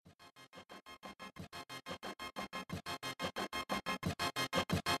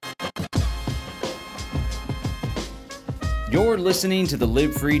You're listening to the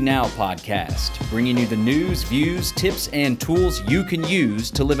Live Free Now podcast, bringing you the news, views, tips, and tools you can use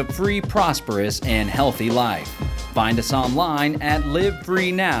to live a free, prosperous, and healthy life. Find us online at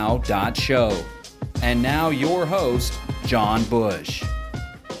livefreenow.show. And now your host, John Bush.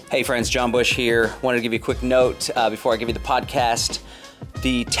 Hey friends, John Bush here. Wanted to give you a quick note before I give you the podcast.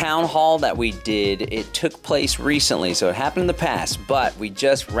 The town hall that we did, it took place recently, so it happened in the past, but we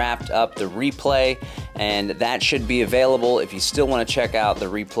just wrapped up the replay, and that should be available if you still want to check out the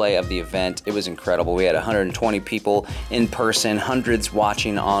replay of the event. It was incredible. We had 120 people in person, hundreds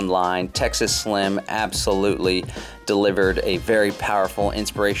watching online. Texas Slim absolutely delivered a very powerful,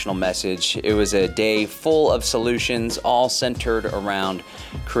 inspirational message. It was a day full of solutions, all centered around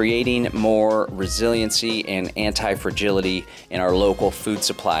creating more resiliency and anti-fragility in our local food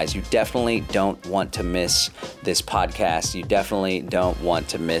supplies. You definitely don't want to miss this podcast. You definitely don't want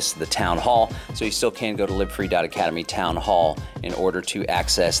to miss the town hall. So you still can go to livefree.academy town hall in order to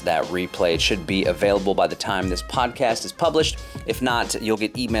access that replay. It should be available by the time this podcast is published. If not, you'll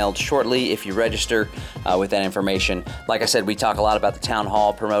get emailed shortly if you register with that information. Like I said, we talk a lot about the town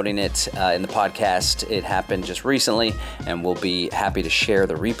hall, promoting it in the podcast. It happened just recently, and we'll be happy to share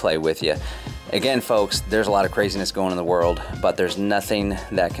the replay with you. Again, folks, there's a lot of craziness going on in the world, but there's nothing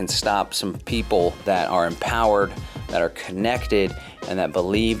that can stop some people that are empowered, that are connected, and that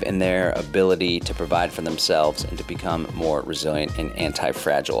believe in their ability to provide for themselves and to become more resilient and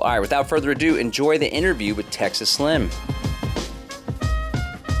anti-fragile. All right, without further ado, enjoy the interview with Texas Slim.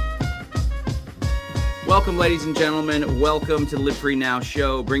 Welcome, ladies and gentlemen. Welcome to the Live Free Now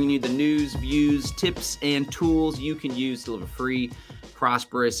show, bringing you the news, views, tips, and tools you can use to live a free,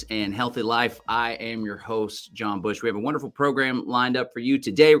 prosperous, and healthy life. I am your host, John Bush. We have a wonderful program lined up for you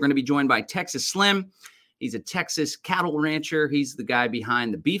today. We're going to be joined by Texas Slim. He's a Texas cattle rancher. He's the guy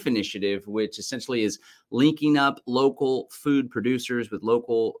behind the Beef Initiative, which essentially is linking up local food producers with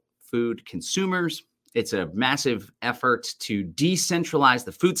local food consumers. It's a massive effort to decentralize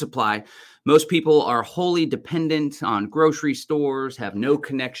the food supply. Most people are wholly dependent on grocery stores, have no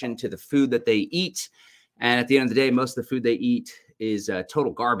connection to the food that they eat. And at the end of the day, most of the food they eat is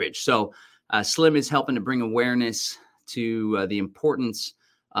total garbage. So Slim is helping to bring awareness to the importance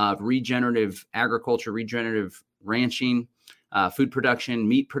of regenerative agriculture, regenerative ranching, food production,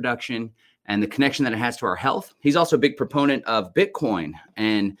 meat production, and the connection that it has to our health. He's also a big proponent of Bitcoin.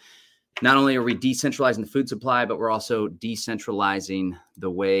 And not only are we decentralizing the food supply, but we're also decentralizing the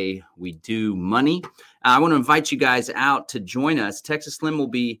way we do money. I want to invite you guys out to join us. Texas Slim will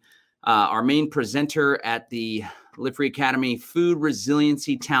be our main presenter at the Live Free Academy Food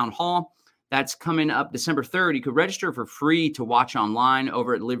Resiliency Town Hall. That's coming up December 3rd. You could register for free to watch online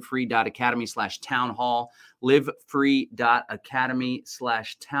over at livefree.academy/town hall,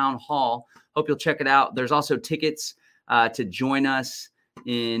 livefree.academy/town hall. Hope you'll check it out. There's also tickets to join us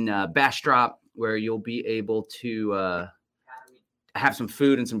in Bastrop, where you'll be able to have some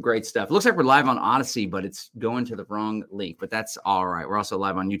food and some great stuff. It looks like we're live on Odyssey, but it's going to the wrong link, but that's all right. We're also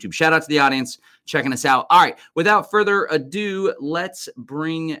live on YouTube. Shout out to the audience checking us out. All right, without further ado, let's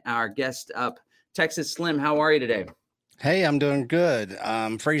bring our guest up. Texas Slim, how are you today? Hey, I'm doing good.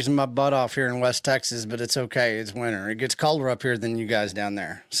 I'm freezing my butt off here in West Texas, but it's okay. It's winter. It gets colder up here than you guys down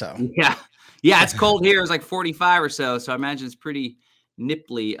there. So yeah, it's cold here. It's like 45 or so. So I imagine it's pretty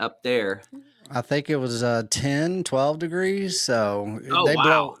nipply up there. I think it was 10, 12 degrees. So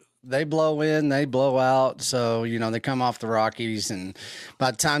they blow in, they blow out. So, they come off the Rockies, and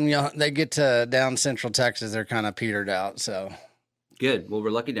by the time they get to down Central Texas, they're kind of petered out. So good. Well, we're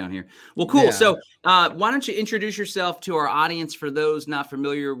lucky down here. Well, cool. Yeah. So why don't you introduce yourself to our audience for those not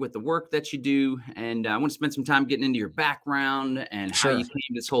familiar with the work that you do? And I want to spend some time getting into your background and how you came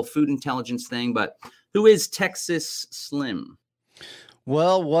to this whole food intelligence thing. But who is Texas Slim?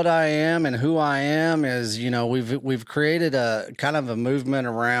 Well, what I am and who I am is, we've created a kind of a movement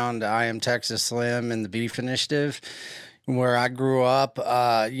around I Am Texas Slim and the Beef Initiative. Where I grew up,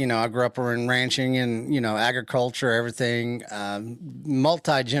 I grew up in ranching and, agriculture, everything,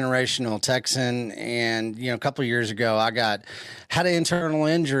 multi-generational Texan. And, a couple of years ago, had an internal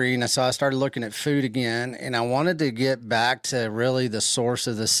injury. And so I started looking at food again, and I wanted to get back to really the source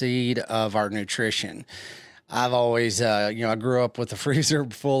of the seed of our nutrition. I've always, I grew up with a freezer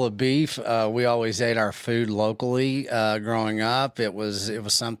full of beef. We always ate our food locally growing up. It was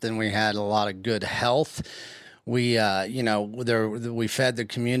something we had a lot of good health We, we fed the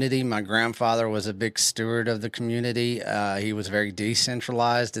community. My grandfather was a big steward of the community. He was very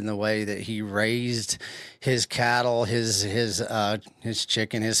decentralized in the way that he raised his cattle, his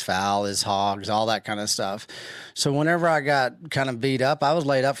chicken, his fowl, his hogs, all that kind of stuff. So whenever I got kind of beat up, I was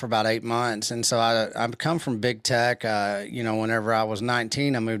laid up for about 8 months. And so I come from big tech. Whenever I was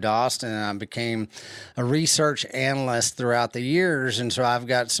 19, I moved to Austin and I became a research analyst throughout the years. And so I've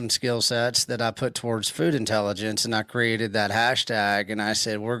got some skill sets that I put towards food intelligence, and I created that hashtag. And I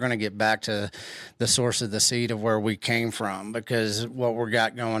said, we're going to get back to the source of the seed of where we came from, because what we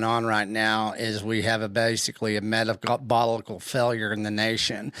got going on right now is we have basically a metabolical failure in the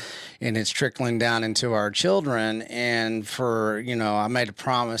nation, and it's trickling down into our children. And I made a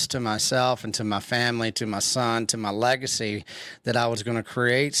promise to myself and to my family, to my son, to my legacy, that I was going to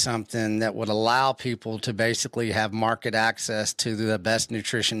create something that would allow people to basically have market access to the best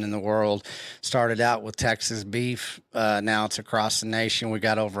nutrition in the world. Started out with Texas beef. Now it's across the nation. We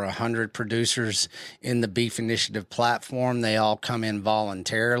got over 100 producers in the Beef Initiative platform. They all come in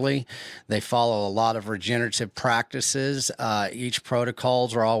voluntarily. They follow a lot of regenerative practices. Each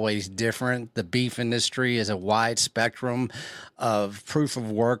protocols are always different. The beef industry is a wide spectrum of proof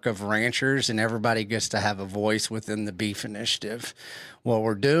of work of ranchers, and everybody gets to have a voice within the Beef Initiative. What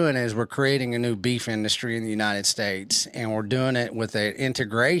we're doing is we're creating a new beef industry in the United States, and we're doing it with an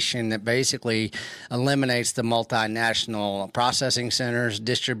integration that basically eliminates the multinational processing centers,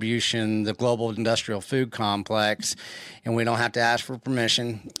 distribution, the global industrial food complex, and we don't have to ask for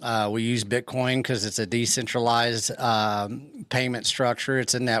permission. We use Bitcoin because it's a decentralized payment structure.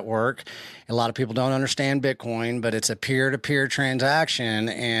 It's a network. A lot of people don't understand Bitcoin, but it's a peer-to-peer transaction,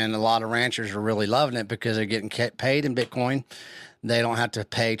 and a lot of ranchers are really loving it because they're getting paid in Bitcoin. They don't have to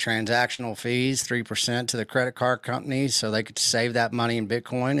pay transactional fees, 3% to the credit card companies, so they could save that money in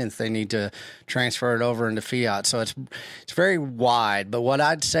Bitcoin if they need to transfer it over into fiat. So it's very wide. But what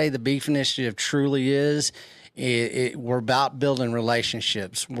I'd say the Beef Initiative truly is, we're about building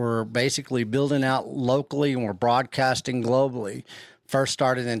relationships. We're basically building out locally, and we're broadcasting globally. First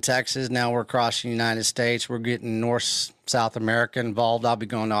started in Texas. Now we're across the United States. We're getting North, South America involved. I'll be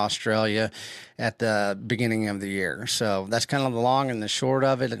going to Australia at the beginning of the year. So that's kind of the long and the short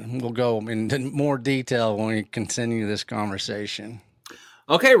of it. And we'll go into more detail when we continue this conversation.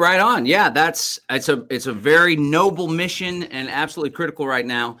 Okay, right on. Yeah, it's a very noble mission and absolutely critical right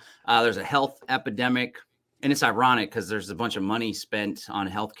now. There's a health epidemic, and it's ironic because there's a bunch of money spent on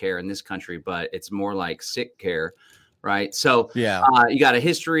healthcare in this country, but it's more like sick care. Right. So yeah, you got a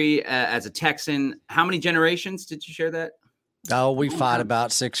history as a Texan. How many generations did you share that? Oh, we fought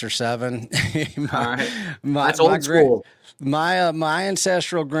about 6 or 7. All right. That's old school. My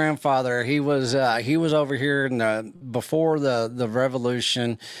ancestral grandfather, he was over here before the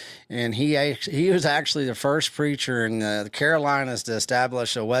Revolution, and he was actually the first preacher in the Carolinas to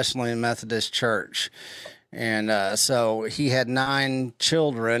establish a Wesleyan Methodist church. And so he had 9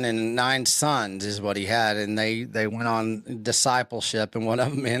 children and 9 sons is what he had. And they went on discipleship, and one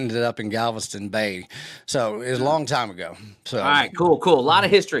of them ended up in Galveston Bay. So it was a long time ago. So, all right, cool. A lot of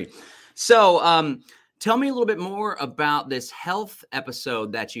history. So tell me a little bit more about this health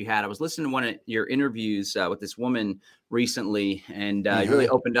episode that you had. I was listening to one of your interviews with this woman recently, and you really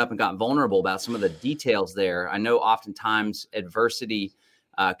opened up and got vulnerable about some of the details there. I know oftentimes adversity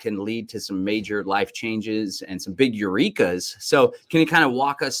can lead to some major life changes and some big eurekas. So can you kind of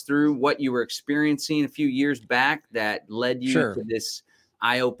walk us through what you were experiencing a few years back that led you to this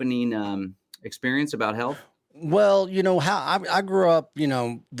eye-opening experience about health? Well, how I grew up,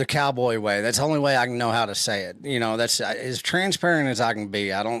 the cowboy way. That's the only way I can know how to say it. That's as transparent as I can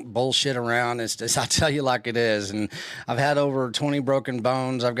be. I don't bullshit around. It's just, I tell you like it is. And I've had over 20 broken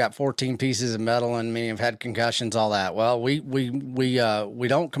bones. I've got 14 pieces of metal in me. I've had concussions, all that. Well, we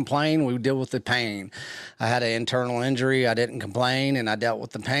don't complain. We deal with the pain. I had an internal injury. I didn't complain, and I dealt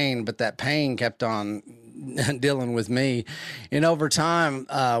with the pain, but that pain kept on dealing with me. And over time,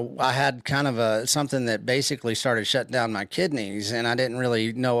 I had kind of something that basically started shutting down my kidneys, and I didn't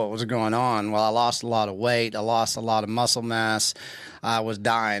really know what was going on. Well, I lost a lot of weight. I lost a lot of muscle mass. I was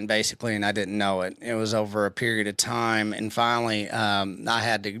dying basically, and I didn't know it. It was over a period of time. And finally, I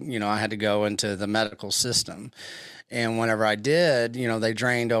had to go into the medical system. And whenever I did, they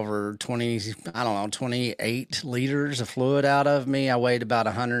drained over 28 liters of fluid out of me. I weighed about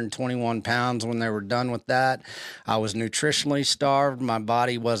 121 pounds when they were done with that. I was nutritionally starved. My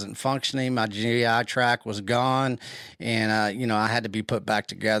body wasn't functioning. My GI tract was gone. And, I had to be put back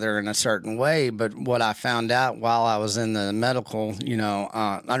together in a certain way. But what I found out while I was in the medical,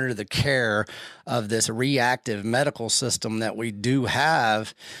 under the care of this reactive medical system that we do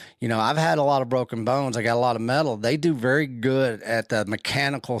have. I've had a lot of broken bones. I got a lot of metal. They do very good at the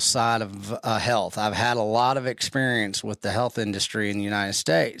mechanical side of health. I've had a lot of experience with the health industry in the United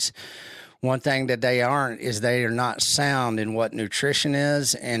States. One thing that they aren't is they are not sound in what nutrition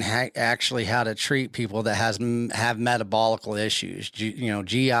is and actually how to treat people that have metabolic issues,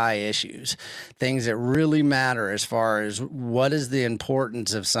 GI issues, things that really matter as far as what is the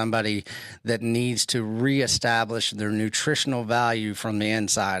importance of somebody that needs to reestablish their nutritional value from the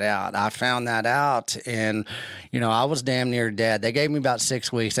inside out. I found that out, and I was damn near dead. They gave me about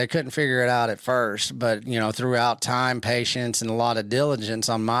 6 weeks. They couldn't figure it out at first, but throughout time, patience, and a lot of diligence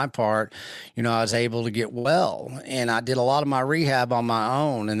on my part, I was able to get well, and I did a lot of my rehab on my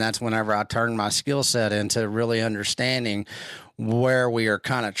own. And that's whenever I turned my skill set into really understanding where we are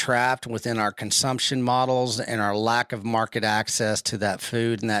kind of trapped within our consumption models and our lack of market access to that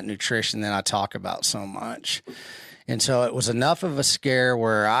food and that nutrition that I talk about so much. And so it was enough of a scare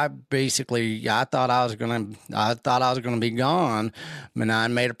where I thought I was going to be gone. And I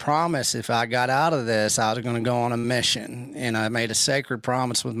made a promise if I got out of this, I was going to go on a mission. And I made a sacred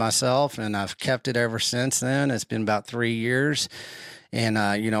promise with myself, and I've kept it ever since then. It's been about 3 years. And,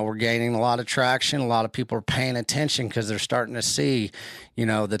 we're gaining a lot of traction. A lot of people are paying attention because they're starting to see,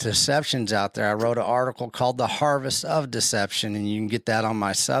 the deceptions out there. I wrote an article called The Harvest of Deception, and you can get that on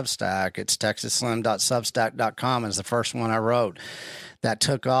my Substack. It's texasslim.substack.com. It's the first one I wrote. That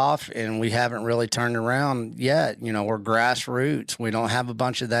took off, and we haven't really turned around yet. We're grassroots. We don't have a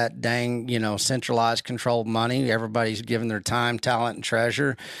bunch of that dang, centralized controlled money. Everybody's giving their time, talent, and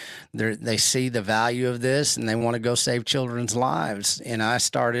treasure. They see the value of this, and they want to go save children's lives. And I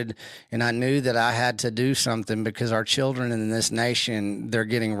started, and I knew that I had to do something because our children in this nation, they're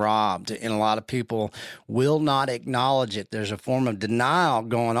getting robbed, and a lot of people will not acknowledge it. There's a form of denial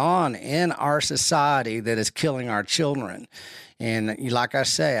going on in our society that is killing our children. And like I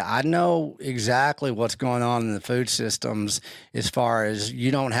say, I know exactly what's going on in the food systems as far as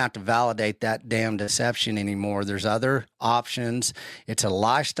you don't have to validate that damn deception anymore. There's other options. It's a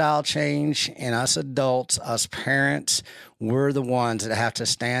lifestyle change, and us adults, us parents, we're the ones that have to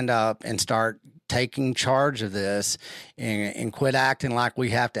stand up and start taking charge of this and quit acting like we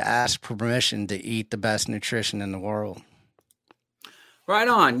have to ask permission to eat the best nutrition in the world. Right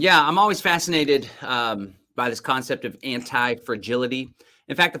on. Yeah, I'm always fascinated by this concept of anti-fragility.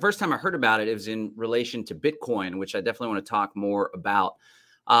 In fact, the first time I heard about it, it was in relation to Bitcoin, which I definitely want to talk more about.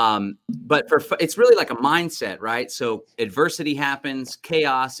 But it's really like a mindset, right? So adversity happens,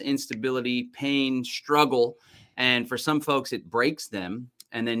 chaos, instability, pain, struggle. And for some folks, it breaks them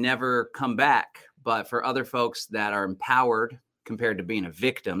and they never come back. But for other folks that are empowered compared to being a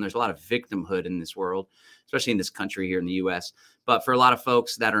victim, there's a lot of victimhood in this world, especially in this country here in the U.S. But for a lot of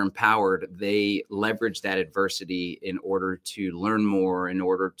folks that are empowered, they leverage that adversity in order to learn more, in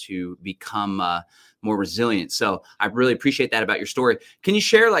order to become more resilient. So I really appreciate that about your story. Can you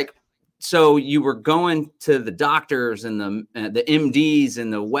share, so you were going to the doctors and the MDs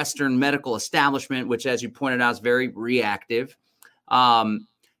and the Western medical establishment, which, as you pointed out, is very reactive.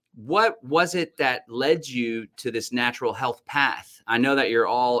 What was it that led you to this natural health path? I know that you're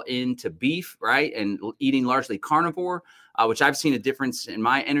all into beef, right? And eating largely carnivore, which I've seen a difference in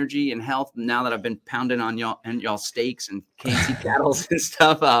my energy and health now that I've been pounding on y'all steaks and KC cattle and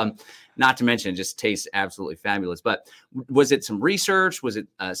stuff. Not to mention, it just tastes absolutely fabulous. But was it some research? Was it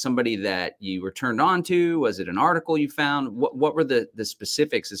somebody that you were turned on to? Was it an article you found? What were the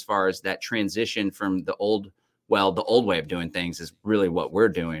specifics as far as that transition from the old way of doing things is really what we're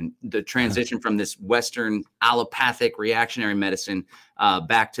doing. The transition from this Western allopathic reactionary medicine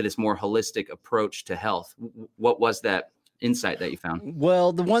back to this more holistic approach to health. What was that insight that you found?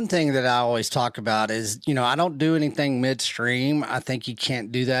 Well, the one thing that I always talk about is, I don't do anything midstream. I think you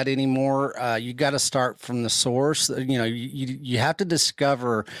can't do that anymore. You got to start from the source. You have to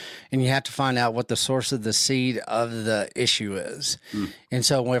discover and you have to find out what the source of the seed of the issue is. And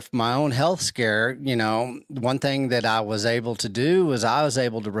so with my own health scare, one thing that I was able to do was I was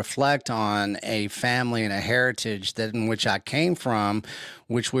able to reflect on a family and a heritage that in which I came from,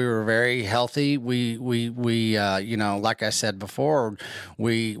 which we were very healthy. We like I said before,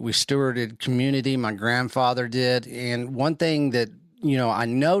 we stewarded community. My grandfather did. And one thing that, I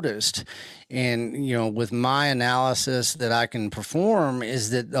noticed and, with my analysis that I can perform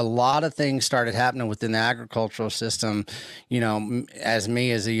is that a lot of things started happening within the agricultural system, as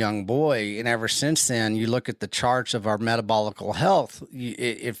a young boy. And ever since then, you look at the charts of our metabolical health,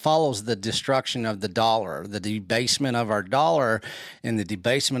 it follows the destruction of the dollar. The debasement of our dollar and the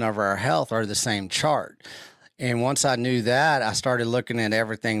debasement of our health are the same chart. And once I knew that, I started looking at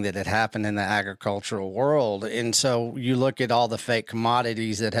everything that had happened in the agricultural world. And so you look at all the fake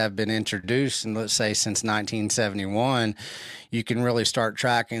commodities that have been introduced, and let's say since 1971, you can really start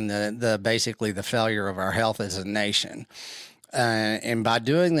tracking the basically the failure of our health as a nation. And by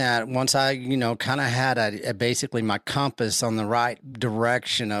doing that, once I, kind of had basically my compass on the right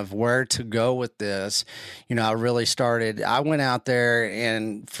direction of where to go with this, I really started, I went out there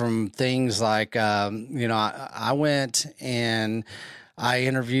and from things like, I went and I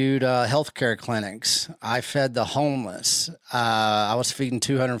interviewed healthcare clinics. I fed the homeless. I was feeding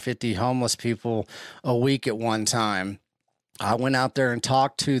 250 homeless people a week at one time. I went out there and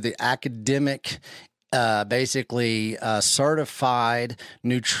talked to the academic certified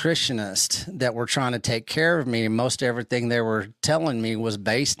nutritionist that were trying to take care of me. Most everything they were telling me was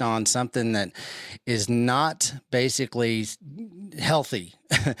based on something that is not basically healthy.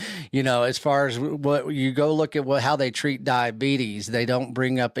 As far as what you go look at how they treat diabetes, they don't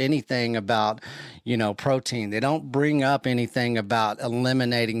bring up anything about, protein. They don't bring up anything about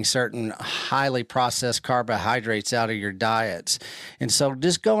eliminating certain highly processed carbohydrates out of your diets. And so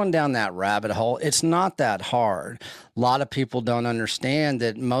just going down that rabbit hole, it's not that hard. A lot of people don't understand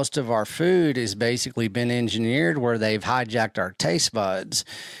that most of our food has basically been engineered where they've hijacked our taste buds.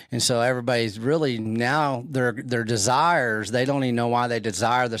 And so everybody's really now their desires, they don't even know why they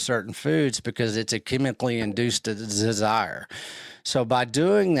desire the certain foods because it's a chemically induced desire. So by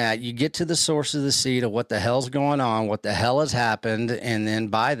doing that, you get to the source of the seed of what the hell's going on, what the hell has happened. And then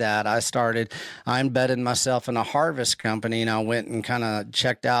by that, I embedded myself in a harvest company, and I went and kind of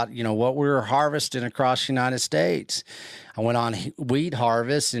checked out, what we were harvesting across the United States. I went on wheat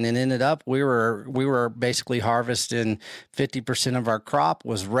harvest, and it ended up we were basically harvesting 50% of our crop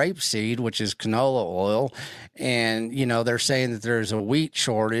was rapeseed, which is canola oil. And, they're saying that there's a wheat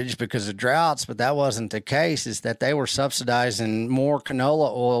shortage because of droughts, but that wasn't the case. Is that they were subsidizing more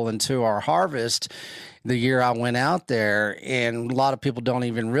canola oil into our harvest the year I went out there. And a lot of people don't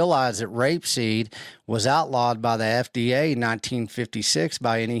even realize that rapeseed was outlawed by the FDA in 1956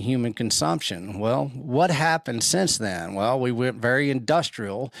 by any human consumption. Well, what happened since then? Well, we went very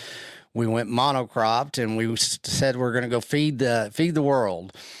industrial. We went monocropped, and we said we're going to go feed the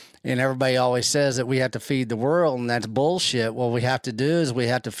world. And everybody always says that we have to feed the world, and that's bullshit. What we have to do is we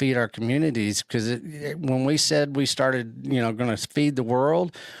have to feed our communities, because when we said we started, going to feed the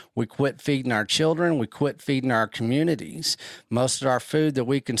world, we quit feeding our children. We quit feeding our communities. Most of our food that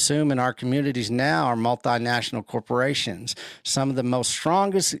we consume in our communities now are multinational corporations. Some of the most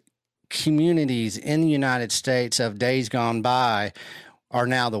strongest communities in the United States of days gone by are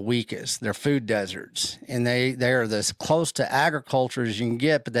now the weakest. They're food deserts, and they are as close to agriculture as you can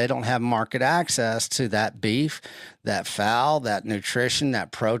get, but they don't have market access to that beef, that fowl, that nutrition,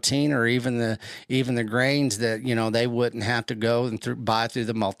 that protein, or even the grains that they wouldn't have to go and buy through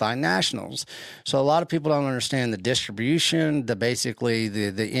the multinationals. So a lot of people don't understand the distribution,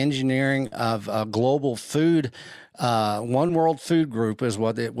 the engineering of a global food. One World Food Group is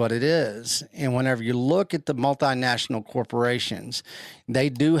what it is. And whenever you look at the multinational corporations, they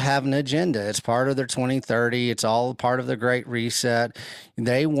do have an agenda. It's part of their 2030. It's all part of the Great Reset.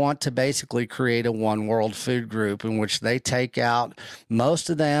 They want to basically create a One World Food Group in which they take out most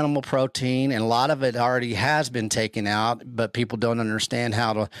of the animal protein, and a lot of it already has been taken out, but people don't understand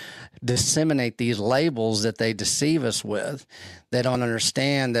how to disseminate these labels that they deceive us with. They don't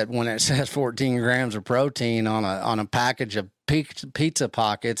understand that when it says 14 grams of protein on a package of pizza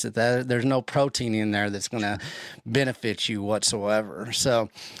pockets, that there's no protein in there that's going to benefit you whatsoever. So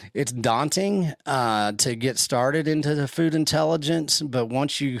it's daunting to get started into the food intelligence, but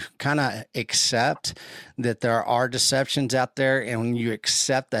once you kind of accept that there are deceptions out there, and when you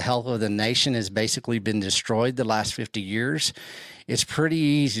accept the health of the nation has basically been destroyed the last 50 years, it's pretty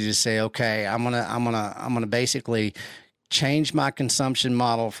easy to say, okay, I'm gonna basically change my consumption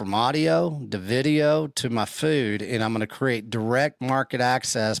model from audio to video to my food, and I'm going to create direct market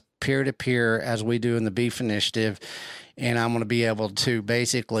access peer-to-peer as we do in the Beef Initiative, and I'm going to be able to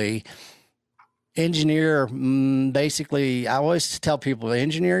basically engineer, I always tell people,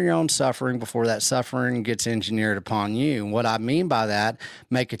 engineer your own suffering before that suffering gets engineered upon you. What I mean by that,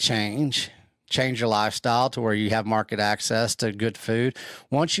 make a change your lifestyle to where you have market access to good food.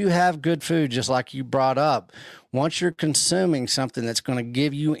 Once you have good food, just like you brought up, once you're consuming something that's going to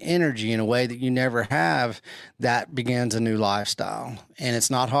give you energy in a way that you never have, that begins a new lifestyle. And it's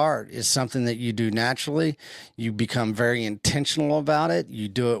not hard. It's something that you do naturally. You become very intentional about it. You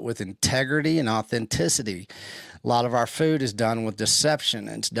do it with integrity and authenticity. A lot of our food is done with deception.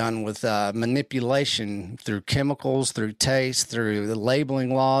 It's done with manipulation through chemicals, through taste, through the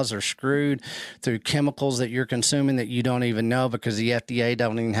labeling laws are screwed, through chemicals that you're consuming that you don't even know because the FDA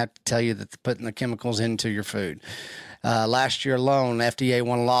don't even have to tell you that they're putting the chemicals into your food. Last year alone, FDA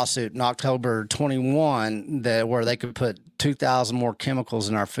won a lawsuit in October 21 where they could put 2,000 more chemicals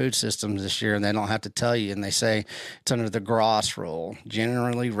in our food systems this year, and they don't have to tell you. And they say it's under the GRAS rule,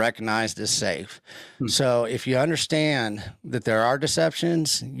 generally recognized as safe. So if you understand that there are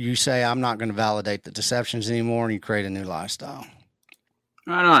deceptions, you say, I'm not going to validate the deceptions anymore, and you create a new lifestyle.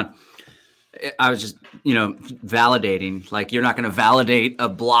 Right on. I was just, validating, like you're not going to validate a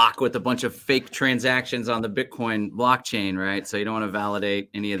block with a bunch of fake transactions on the Bitcoin blockchain, right? So you don't want to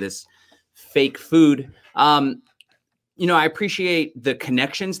validate any of this fake food. I appreciate the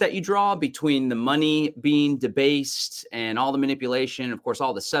connections that you draw between the money being debased and all the manipulation, of course,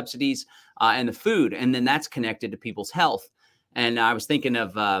 all the subsidies and the food. And then that's connected to people's health. And I was thinking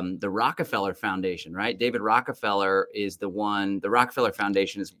of the Rockefeller Foundation, right? David Rockefeller is the one. The Rockefeller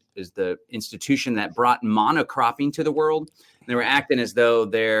Foundation is the institution that brought monocropping to the world. And they were acting as though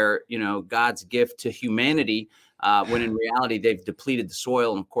they're, God's gift to humanity, when in reality they've depleted the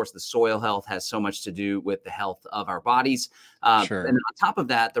soil. And of course, the soil health has so much to do with the health of our bodies. Sure. And on top of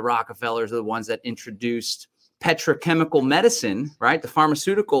that, the Rockefellers are the ones that introduced petrochemical medicine, right? The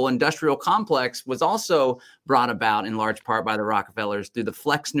pharmaceutical industrial complex was also brought about in large part by the Rockefellers through the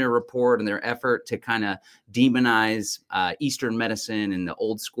Flexner Report and their effort to kind of demonize Eastern medicine and the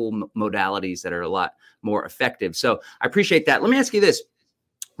old school modalities that are a lot more effective. So I appreciate that. Let me ask you this.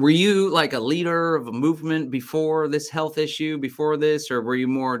 Were you like a leader of a movement before this health issue, before this, or were you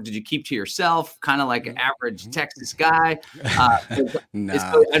more, did you keep to yourself, kind of like an average Texas guy?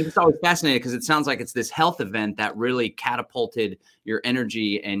 No. I'm just always fascinated because it sounds like it's this health event that really catapulted your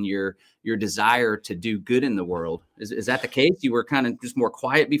energy and your desire to do good in the world. Is that the case? You were kind of just more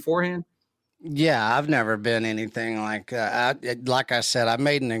quiet beforehand? Yeah, I've never been anything like like I said, I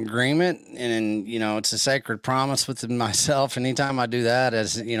made an agreement, and it's a sacred promise within myself. Anytime I do that,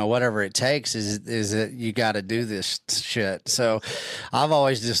 as whatever it takes is that you got to do this shit. So I've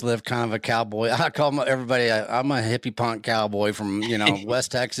always just lived kind of a cowboy. I call everybody I'm a hippie punk cowboy from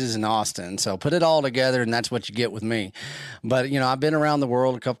West Texas and Austin. So put it all together, and that's what you get with me. But I've been around the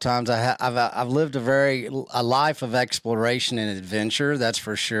world a couple times. I've lived a life of exploration and adventure. That's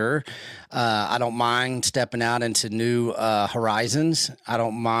for sure. I don't mind stepping out into new horizons. I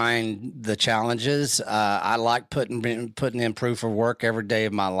don't mind the challenges. I like putting in proof of work every day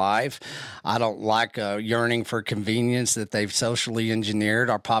of my life. I don't like a yearning for convenience that they've socially engineered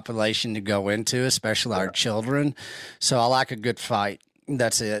our population to go into, especially our children. So I like a good fight.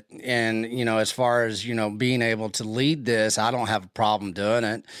 That's it. And, as far as, being able to lead this, I don't have a problem doing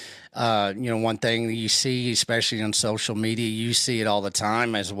it. One thing that you see, especially on social media, you see it all the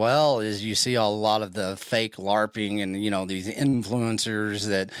time as well, is you see a lot of the fake LARPing and, these influencers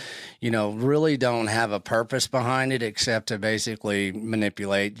that, really don't have a purpose behind it except to basically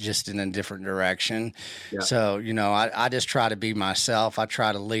manipulate just in a different direction. Yeah. So, I just try to be myself. I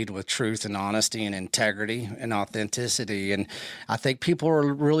try to lead with truth and honesty and integrity and authenticity. And I think people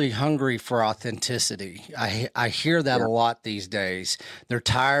are really hungry for authenticity. I hear that a lot these days. They're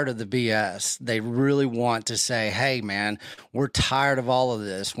tired of the BS. They really want to say, hey, man, we're tired of all of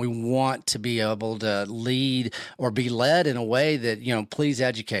this. We want to be able to lead or be led in a way that, please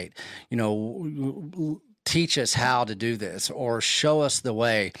educate, teach us how to do this or show us the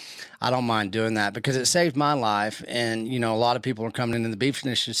way. I don't mind doing that because it saved my life. And, a lot of people are coming into the beef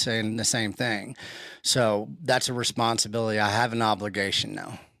industry saying the same thing. So that's a responsibility. I have an obligation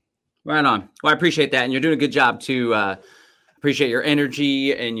now. Right on. Well, I appreciate that. And you're doing a good job to appreciate your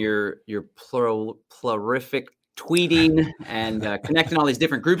energy and your plurific tweeting and connecting all these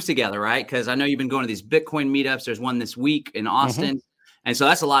different groups together, right? Because I know you've been going to these Bitcoin meetups. There's one this week in Austin. Mm-hmm. And so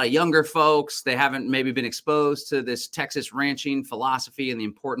that's a lot of younger folks. They haven't maybe been exposed to this Texas ranching philosophy and the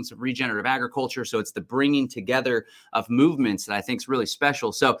importance of regenerative agriculture. So it's the bringing together of movements that I think is really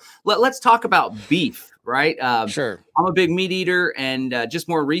special. So let's talk about beef, right? Sure. I'm a big meat eater. And just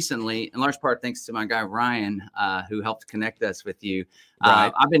more recently, in large part, thanks to my guy, Ryan, who helped connect us with you.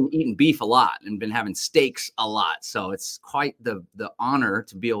 Right. I've been eating beef a lot and been having steaks a lot. So it's quite the honor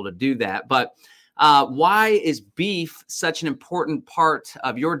to be able to do that. But why is beef such an important part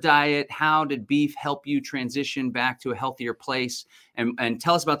of your diet? How did beef help you transition back to a healthier place? And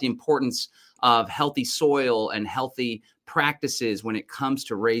tell us about the importance of healthy soil and healthy practices when it comes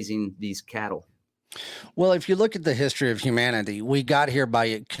to raising these cattle. Well, if you look at the history of humanity, we got here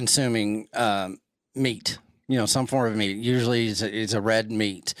by consuming meat. some form of meat. Usually it's a red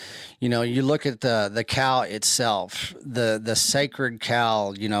meat. You look at the cow itself, the sacred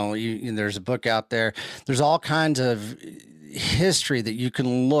cow, there's a book out there. There's all kinds of history that you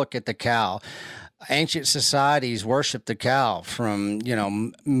can look at the cow. Ancient societies worship the cow from,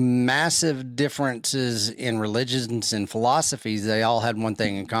 massive differences in religions and philosophies. They all had one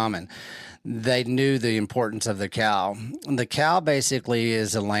thing in common. They knew the importance of the cow. The cow basically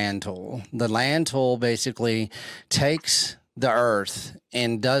is a land tool. The land tool basically takes the earth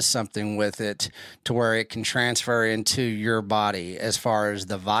and does something with it to where it can transfer into your body as far as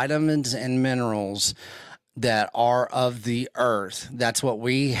the vitamins and minerals that are of the earth. That's what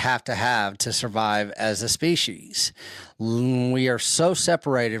we have to survive as a species. We are so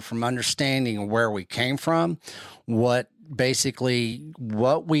separated from understanding where we came from, what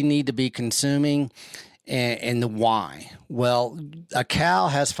we need to be consuming, and the why. Well, a cow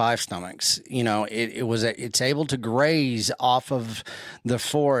has 5 stomachs. It's able to graze off of the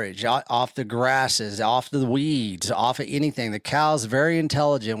forage, off the grasses, off the weeds, off of anything. The cow is very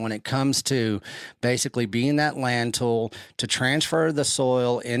intelligent when it comes to basically being that land tool to transfer the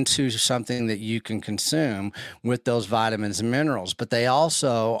soil into something that you can consume with those vitamins and minerals. But they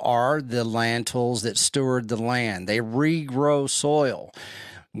also are the land tools that steward the land. They regrow soil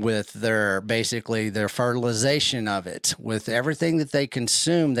with their fertilization of it, with everything that they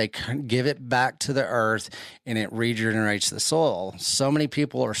consume. They give it back to the earth and it regenerates the soil. So many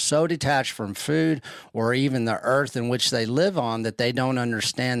people are so detached from food or even the earth in which they live on that they don't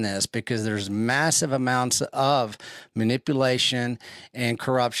understand this, because there's massive amounts of manipulation and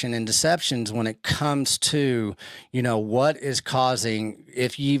corruption and deceptions when it comes to, what is causing,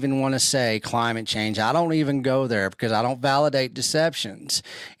 if you even want to say climate change. I don't even go there because I don't validate deceptions.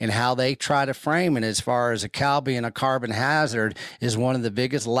 And how they try to frame it as far as a cow being a carbon hazard is one of the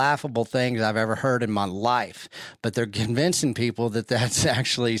biggest laughable things I've ever heard in my life. But they're convincing people that that's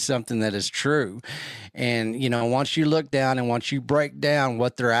actually something that is true. And, once you look down and once you break down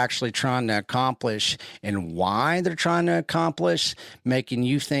what they're actually trying to accomplish and why they're trying to accomplish, making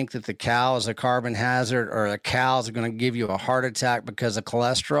you think that the cow is a carbon hazard or the cow is going to give you a heart attack because of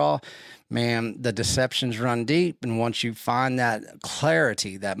cholesterol, man, the deceptions run deep. And once you find that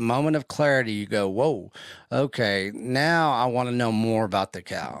clarity, that moment of clarity, you go, whoa, okay, now I want to know more about the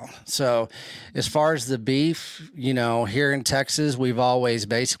cow. So as far as the beef, here in Texas, we've always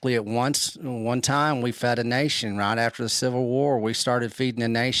basically one time we fed a nation. Right after the Civil War, we started feeding a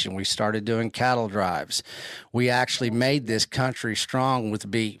nation. We started doing cattle drives. We actually made this country strong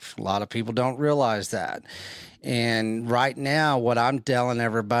with beef. A lot of people don't realize that. And right now, what I'm telling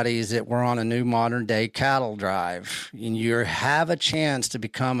everybody is that we're on a new modern day cattle drive, and you have a chance to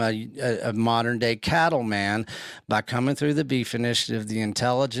become a modern day cattleman by coming through the Beef Initiative, the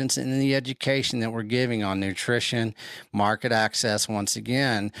intelligence and the education that we're giving on nutrition, market access. Once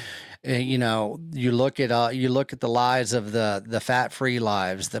again, you look at the lives of the fat-free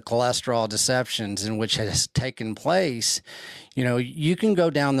lives, the cholesterol deceptions in which has taken place. You can go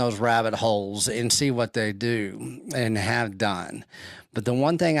down those rabbit holes and see what they do and have done. But the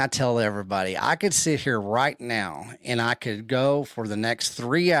one thing I tell everybody, I could sit here right now and I could go for the next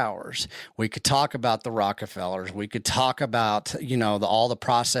 3 hours. We could talk about the Rockefellers. We could talk about, all the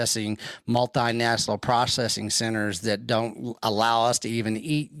processing, multinational processing centers that don't allow us to even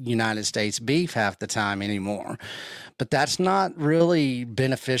eat United States beef half the time anymore. But that's not really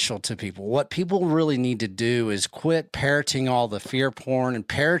beneficial to people. What people really need to do is quit parroting all the fear porn and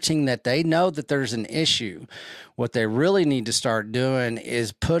parroting that they know that there's an issue. What they really need to start doing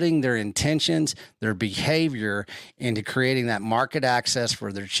is putting their intentions, their behavior into creating that market access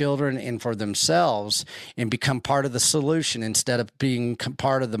for their children and for themselves, and become part of the solution instead of being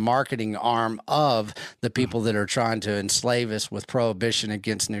part of the marketing arm of the people that are trying to enslave us with prohibition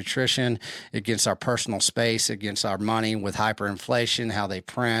against nutrition, against our personal space, against our money with hyperinflation, how they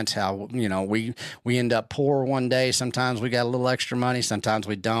print, how, we end up poor one day. Sometimes we got a little extra money, sometimes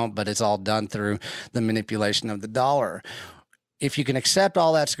we don't, but it's all done through the manipulation of the dollar. If you can accept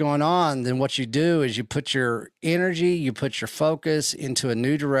all that's going on, then what you do is you put your energy, you put your focus into a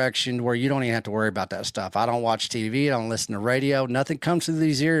new direction where you don't even have to worry about that stuff. I don't watch TV, I don't listen to radio. Nothing comes through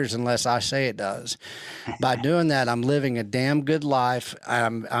these ears unless I say it does. By doing that, I'm living a damn good life.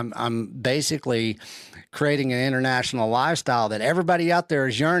 I'm basically creating an international lifestyle that everybody out there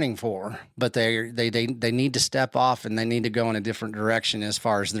is yearning for, but they need to step off and they need to go in a different direction as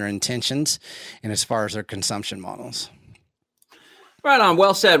far as their intentions and as far as their consumption models. Right on.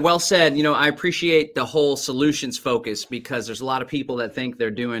 Well said. Well said. I appreciate the whole solutions focus, because there's a lot of people that think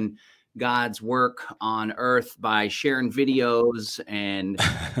they're doing God's work on earth by sharing videos and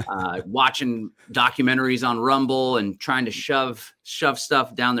watching documentaries on Rumble and trying to shove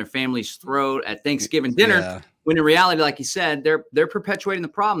stuff down their family's throat at Thanksgiving dinner. Yeah. When in reality, like you said, they're perpetuating the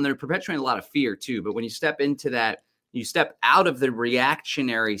problem. They're perpetuating a lot of fear too. But when you step into that, you step out of the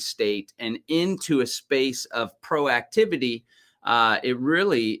reactionary state and into a space of proactivity, it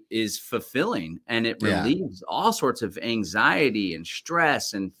really is fulfilling, and it relieves all sorts of anxiety and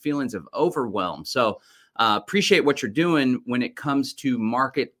stress and feelings of overwhelm. So appreciate what you're doing when it comes to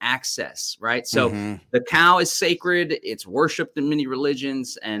market access, right? So the cow is sacred. It's worshiped in many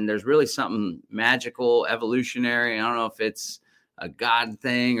religions, and there's really something magical, evolutionary. I don't know if it's a God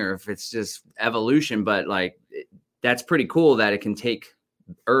thing or if it's just evolution, but like that's pretty cool that it can take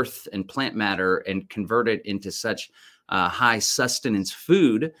earth and plant matter and convert it into such high sustenance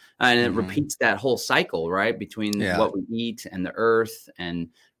food. And it repeats that whole cycle, right? Between what we eat and the earth and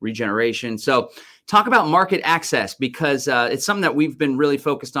regeneration. So talk about market access, because it's something that we've been really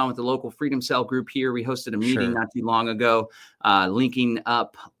focused on with the local Freedom Cell group here. We hosted a meeting not too long ago, linking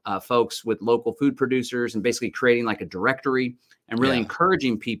up folks with local food producers and basically creating like a directory and really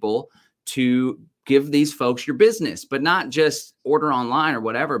encouraging people to give these folks your business, but not just order online or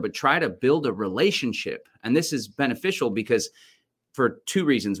whatever, but try to build a relationship. And this is beneficial because for two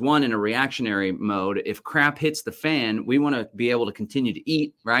reasons. One, in a reactionary mode, if crap hits the fan, we want to be able to continue to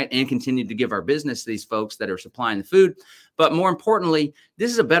eat, right? And continue to give our business to these folks that are supplying the food. But more importantly, this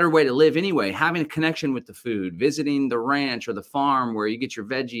is a better way to live anyway, having a connection with the food, visiting the ranch or the farm where you get your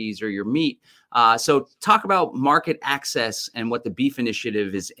veggies or your meat. So talk about market access and what the Beef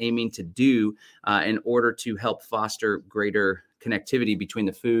Initiative is aiming to do in order to help foster greater connectivity between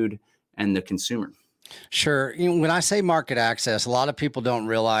the food and the consumer. Sure. When I say market access, a lot of people don't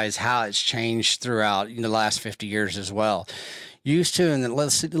realize how it's changed throughout the last 50 years as well. Used to, and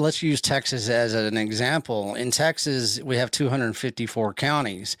let's use Texas as an example. In Texas, we have 254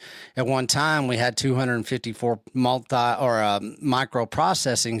 counties. At one time, we had 254 micro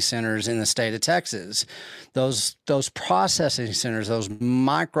processing centers in the state of Texas. Those processing centers, those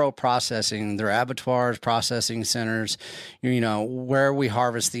micro processing, they're abattoirs, processing centers, where we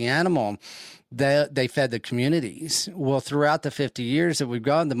harvest the animal. They fed the communities. Well, throughout the 50 years that we've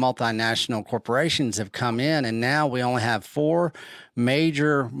gone, the multinational corporations have come in, and now we only have 4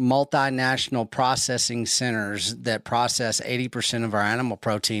 major multinational processing centers that process 80% of our animal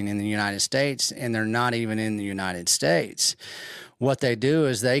protein in the United States, and they're not even in the United States. What they do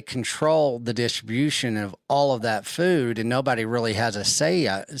is they control the distribution of all of that food, and nobody really has a say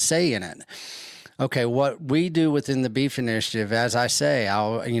in it. Okay, what we do within the Beef Initiative, as I say,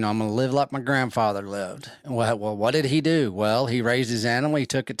 I'm going to live like my grandfather lived. Well, what did he do? Well, he raised his animal. He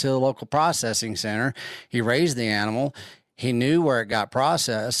took it to the local processing center. He raised the animal. He knew where it got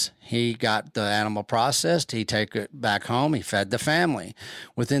processed. He got the animal processed. He took it back home. He fed the family.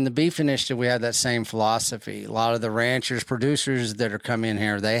 Within the Beef Initiative, we have that same philosophy. A lot of the ranchers, producers that are coming in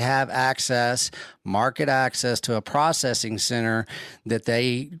here, they have market access to a processing center that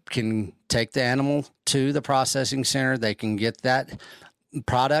they can take the animal to the processing center. They can get that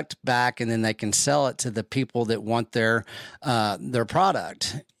product back, and then they can sell it to the people that want their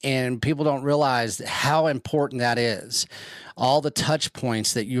product. And people don't realize how important that is. All the touch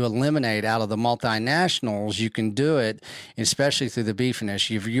points that you eliminate out of the multinationals, you can do it, especially through the Beef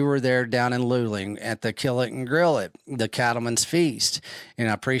Initiative. You were there down in Luling at the Kill It and Grill It, the Cattleman's Feast. And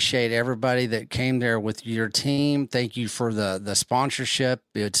I appreciate everybody that came there with your team. Thank you for the sponsorship.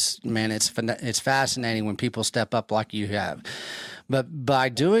 It's fascinating when people step up like you have. But by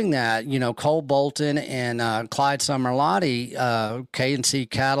doing that, Cole Bolton and Clyde Summerlotti, K&C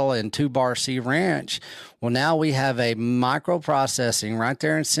Cattle and 2 Bar C Ranch, well, now we have a microprocessing right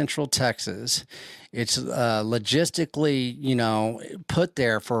there in Central Texas. It's logistically, put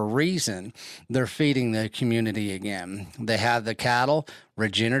there for a reason. They're feeding the community again. They have the cattle,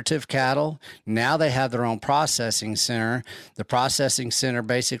 regenerative cattle. Now they have their own processing center. The processing center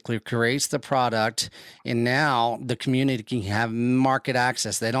basically creates the product, and now the community can have market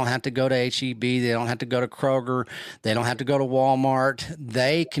access. They don't have to go to HEB. They don't have to go to Kroger. They don't have to go to Walmart.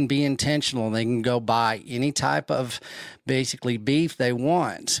 They can be intentional. They can go buy any type of basically beef they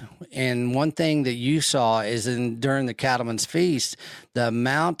want. And one thing that you saw is during the Cattleman's Feast,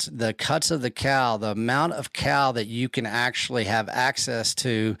 the cuts of the cow, the amount of cow that you can actually have access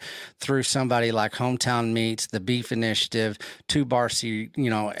to through somebody like Hometown Meats, the Beef Initiative, 2 Bar C,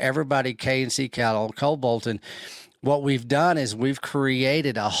 everybody, K&C Cattle, Cole Bolton. what we've done is we've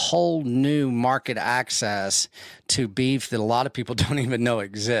created a whole new market access to beef that a lot of people don't even know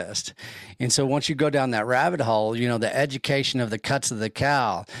exist. And so once you go down that rabbit hole, the education of the cuts of the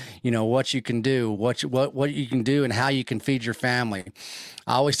cow, what you can do, what you can do and how you can feed your family.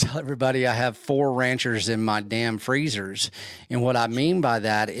 I always tell everybody I have 4 ranchers in my damn freezers. And what I mean by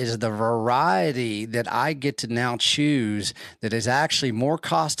that is the variety that I get to now choose that is actually more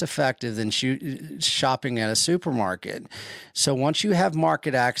cost effective than shopping at a supermarket. So once you have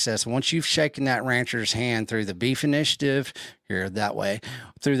market access, once you've shaken that rancher's hand through the Beef Initiative,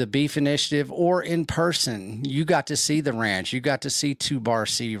 through the Beef Initiative or in person, you got to see the ranch. You got to see Two Bar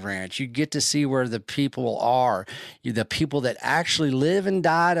City Ranch. You get to see where the people are, the people that actually live and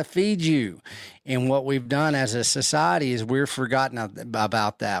die to feed you. And what we've done as a society is we've forgotten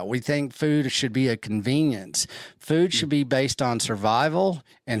about that. We think food should be a convenience. Food should be based on survival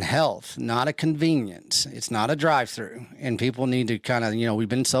and health, not a convenience. It's not a drive-through. And people need to kind of, we've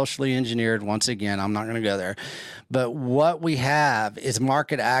been socially engineered once again. I'm not going to go there. But what we have is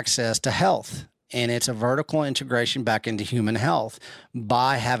market access to health. And it's a vertical integration back into human health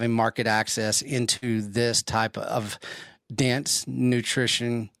by having market access into this type of dense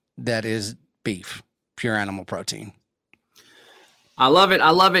nutrition that is beef, pure animal protein. I love it. I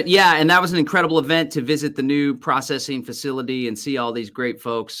love it. Yeah. And that was an incredible event to visit the new processing facility and see all these great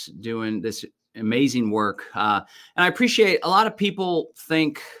folks doing this amazing work. And I appreciate a lot of people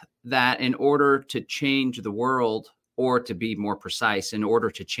think that in order to change the world, or to be more precise, in order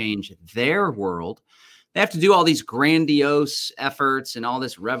to change their world, they have to do all these grandiose efforts and all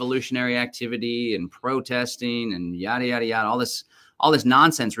this revolutionary activity and protesting and yada, yada, yada, all this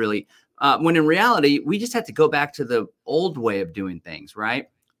nonsense, really. When in reality, we just have to go back to the old way of doing things, right?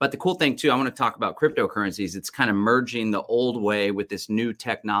 But the cool thing, too, I want to talk about cryptocurrencies. It's kind of merging the old way with this new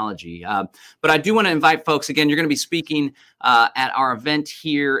technology. But I do want to invite folks, again, you're going to be speaking at our event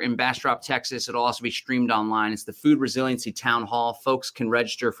here in Bastrop, Texas. It'll also be streamed online. It's the Food Resiliency Town Hall. Folks can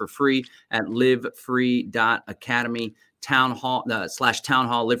register for free at livefree.academy, town hall, /town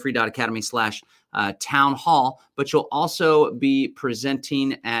hall, livefree.academy / town hall. But you'll also be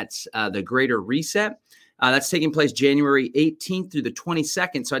presenting at the Greater Reset. That's taking place January 18th through the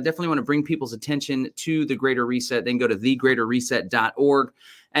 22nd. So I definitely want to bring people's attention to the Greater Reset. Then go to thegreaterreset.org.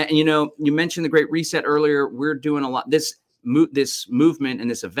 And, you mentioned the Great Reset earlier. We're doing a lot. This movement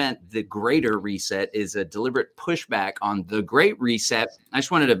and this event, the Greater Reset, is a deliberate pushback on the Great Reset. I just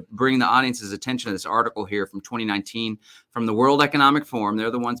wanted to bring the audience's attention to this article here from 2019 from the World Economic Forum.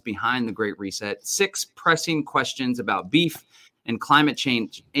 They're the ones behind the Great Reset. 6 pressing questions about beef and climate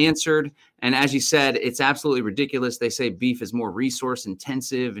change answered. And as you said, it's absolutely ridiculous. They say beef is more resource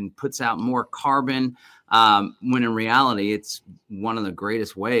intensive and puts out more carbon, when in reality, it's one of the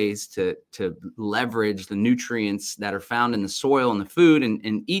greatest ways to leverage the nutrients that are found in the soil and the food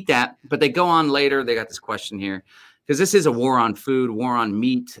and eat that. But they go on later. They got this question here, because this is a war on food, war on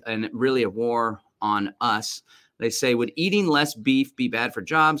meat, and really a war on us. They say, would eating less beef be bad for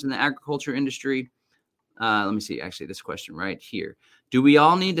jobs in the agriculture industry? Let me see, actually, this question right here. Do we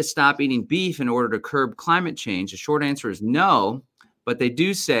all need to stop eating beef in order to curb climate change? The short answer is no, but they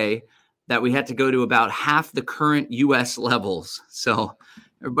do say that we had to go to about half the current U.S. levels. So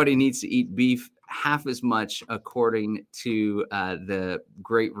everybody needs to eat beef half as much, according to the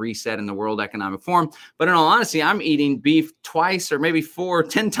Great Reset and the World Economic Forum. But in all honesty, I'm eating beef twice or maybe 4 or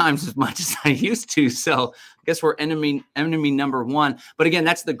 10 times as much as I used to. So I guess we're enemy number one. But again,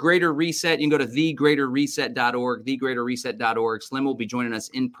 that's the Greater Reset. You can go to thegreaterreset.org, thegreaterreset.org. Slim will be joining us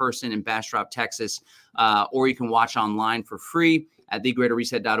in person in Bastrop, Texas, or you can watch online for free at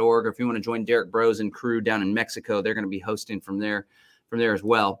thegreaterreset.org. Or if you want to join Derek Bros and crew down in Mexico, they're going to be hosting from there as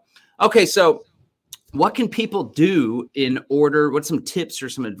well. Okay, so what can people do what's some tips or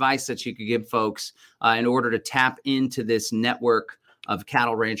some advice that you could give folks in order to tap into this network of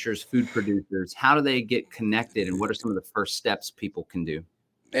cattle ranchers, food producers? How do they get connected, and what are some of the first steps people can do?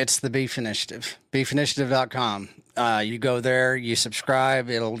 It's the Beef Initiative, beefinitiative.com. You go there, you subscribe,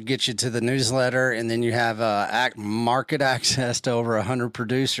 it'll get you to the newsletter, and then you have market access to over 100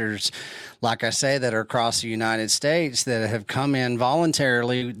 producers, like I say, that are across the United States that have come in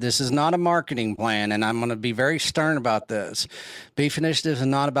voluntarily. This is not a marketing plan, and I'm going to be very stern about this. Beef Initiative is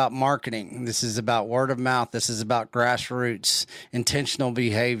not about marketing. This is about word of mouth. This is about grassroots, intentional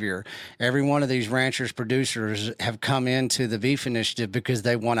behavior. Every one of these ranchers, producers have come into the Beef Initiative because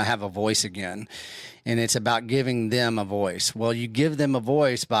they want to have a voice again. And it's about giving them a voice. Well, you give them a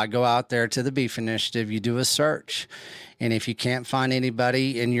voice by go out there to the Beef Initiative, you do a search, And if you can't find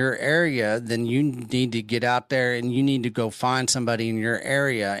anybody in your area, then you need to get out there and you need to go find somebody in your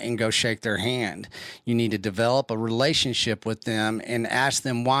area and go shake their hand. You need to develop a relationship with them and ask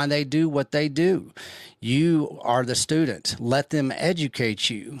them why they do what they do. You are the student. Let them educate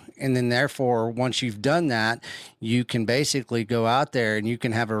you. And then therefore, once you've done that, you can basically go out there and you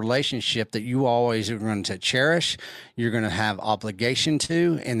can have a relationship that you always are going to cherish, you're going to have obligation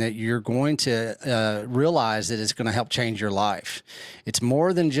to, and that you're going to realize that it's going to help change your life. It's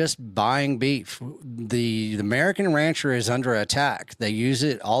more than just buying beef. The American rancher is under attack. They use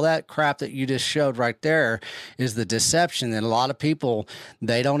it. All that crap that you just showed right there is the deception that a lot of people,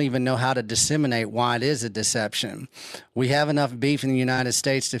 they don't even know how to disseminate why it is a deception. We have enough beef in the United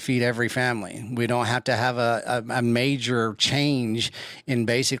States to feed every family. We don't have to have a major change in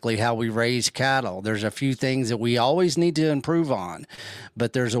basically how we raise cattle. There's a few things that we always need to improve on,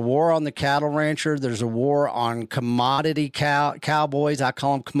 but there's a war on the cattle rancher. There's a war on commodity cowboys. I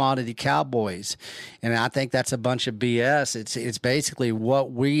call them commodity cowboys. And I think that's a bunch of BS. It's basically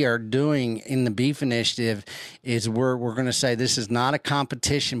what we are doing in the beef initiative is we're going to say this is not a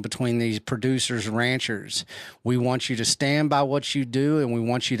competition between these producers and ranchers. We want you to stand by what you do, and we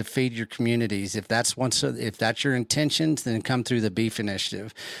want you to feed your communities. If that's your intentions, then come through the beef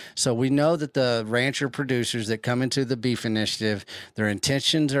initiative. So we know that the rancher producers that come into the beef initiative, their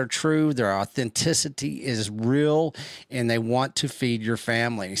intentions are true, their authenticity is real, and they want to feed your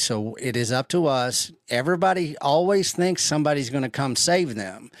family. So it is up to us. Everybody always thinks somebody's going to come save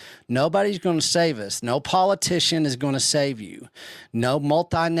them. Nobody's going to save us. No politician is going to save you. No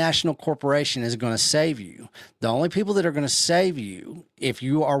multinational corporation is going to save you. The only people that are going to save you, if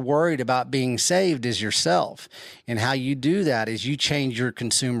you are worried about being saved, is yourself. And how you do that is you change your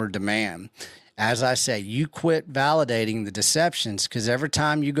consumer demand. As I say, you quit validating the deceptions, because every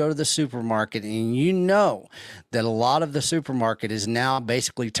time you go to the supermarket and you know that a lot of the supermarket is now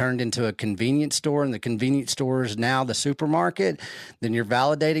basically turned into a convenience store, and the convenience store is now the supermarket, then you're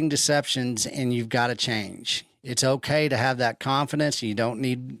validating deceptions, and you've got to change. It's okay to have that confidence. You don't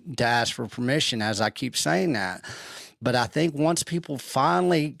need to ask for permission, as I keep saying that. But I think once people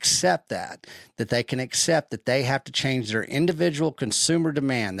finally accept that they can accept that they have to change their individual consumer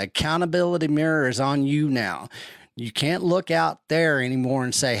demand, the accountability mirror is on you now. You can't look out there anymore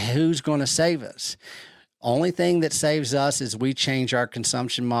and say, who's going to save us? Only thing that saves us is we change our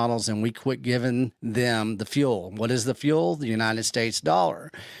consumption models and we quit giving them the fuel. What is the fuel? The United States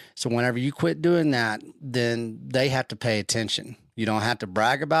dollar. So whenever you quit doing that, then they have to pay attention. You don't have to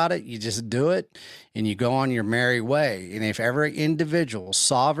brag about it. You just do it and you go on your merry way. And if every individual,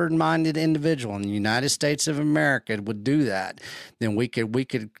 sovereign-minded individual in the United States of America would do that, then we could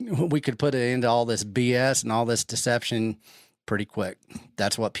put it into all this BS and all this deception pretty quick.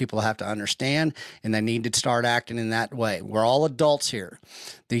 That's what people have to understand, and they need to start acting in that way. We're all adults here.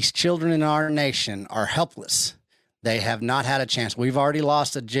 These children in our nation are helpless. They have not had a chance. We've already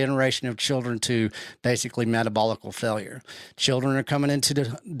lost a generation of children to basically metabolic failure. Children are coming into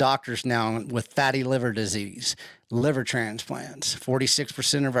the doctors now with fatty liver disease, liver transplants.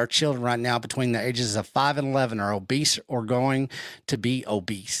 46% of our children right now between the ages of 5 and 11 are obese or going to be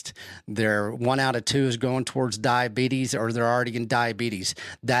obese. 1 out of 2 is going towards diabetes, or they're already in diabetes.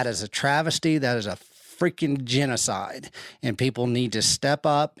 That is a travesty. That is a freaking genocide, and people need to step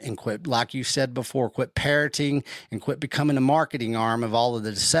up and quit, like you said before, quit parroting and quit becoming a marketing arm of all of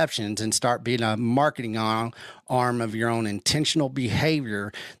the deceptions and start being a marketing arm of your own intentional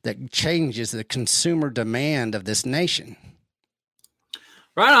behavior that changes the consumer demand of this nation.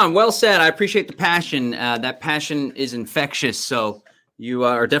 Right on. Well said. I appreciate the passion. That passion is infectious. So you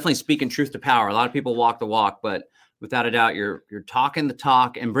are definitely speaking truth to power. A lot of people walk the walk, but without a doubt, you're talking the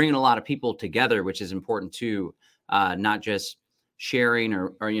talk and bringing a lot of people together, which is important too. Not just sharing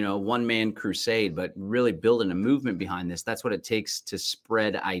or one man crusade, but really building a movement behind this. That's what it takes to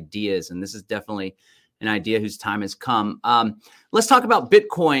spread ideas. And this is definitely an idea whose time has come. Let's talk about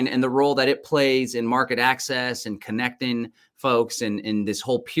Bitcoin and the role that it plays in market access and connecting folks and in this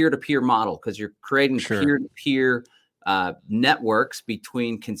whole peer-to-peer model, because you're creating peer-to-peer networks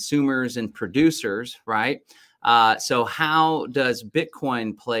between consumers and producers, right? So how does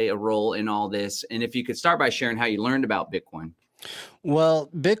Bitcoin play a role in all this? And if you could start by sharing how you learned about Bitcoin. Well,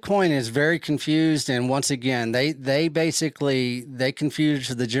 Bitcoin is very confused. And once again, they confuse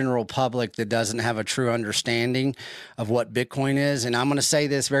the general public that doesn't have a true understanding of what Bitcoin is. And I'm going to say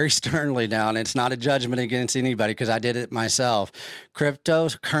this very sternly now, and it's not a judgment against anybody because I did it myself.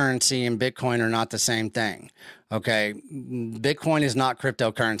 Cryptocurrency and Bitcoin are not the same thing. Okay. Bitcoin is not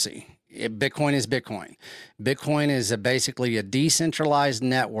cryptocurrency. Bitcoin is Bitcoin. Bitcoin is basically a decentralized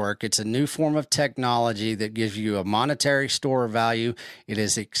network. It's a new form of technology that gives you a monetary store of value. It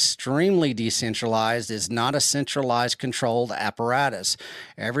is extremely decentralized. It's not a centralized controlled apparatus.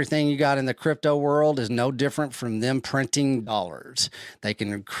 Everything you got in the crypto world is no different from them printing dollars. They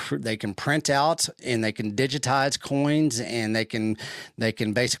can print out and they can digitize coins, and they can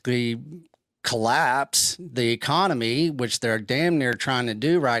basically collapse the economy, which they're damn near trying to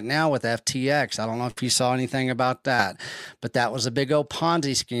do right now with FTX. I don't know if you saw anything about that, but that was a big old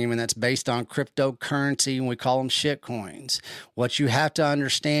Ponzi scheme, and that's based on cryptocurrency, and we call them shit coins. What you have to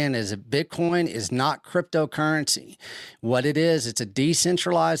understand is that Bitcoin is not cryptocurrency. What it is, it's a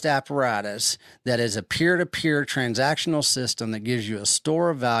decentralized apparatus that is a peer-to-peer transactional system that gives you a store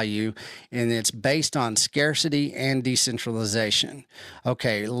of value, and it's based on scarcity and decentralization.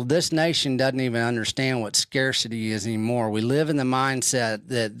 Okay, this nation doesn't even understand what scarcity is anymore. We live in the mindset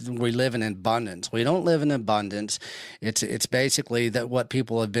that we live in abundance. We don't live in abundance. It's basically that what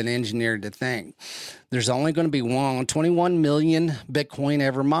people have been engineered to think. There's only going to be 21 million Bitcoin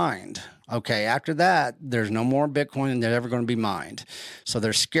ever mined. Okay, after that, there's no more Bitcoin that's ever going to be mined. So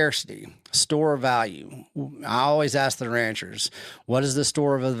there's scarcity, store of value. I always ask the ranchers, what is the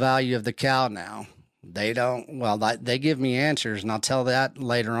store of the value of the cow now? They don't, well, they give me answers, and I'll tell that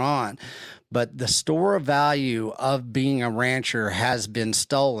later on. But the store of value of being a rancher has been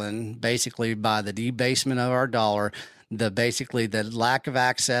stolen basically by the debasement of our dollar, basically the lack of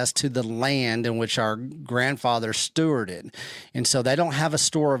access to the land in which our grandfathers stewarded. And so they don't have a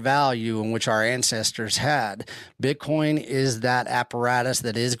store of value in which our ancestors had. Bitcoin is that apparatus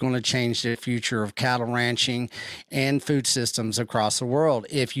that is going to change the future of cattle ranching and food systems across the world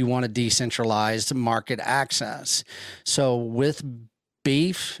if you want a decentralized market access. So with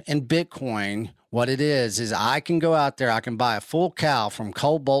beef and Bitcoin, what it is I can go out there, I can buy a full cow from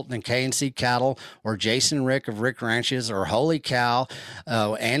Cole Bolton and K&C Cattle, or Jason Rick of Rick Ranches, or Holy Cow,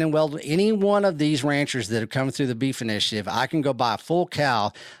 Ann Weldon, any one of these ranchers that have come through the beef initiative. I can go buy a full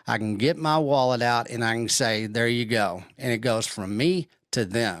cow, I can get my wallet out, and I can say, there you go. And it goes from me to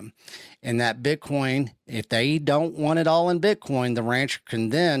them. And that Bitcoin, if they don't want it all in Bitcoin, the rancher can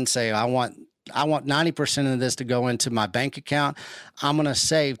then say, I want 90% of this to go into my bank account. I'm going to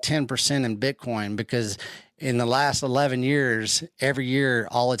save 10% in Bitcoin, because in the last 11 years, every year,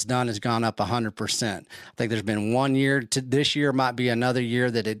 all it's done is gone up 100%. I think there's been 1 year, this year might be another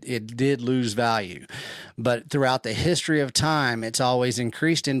year that it did lose value. But throughout the history of time, it's always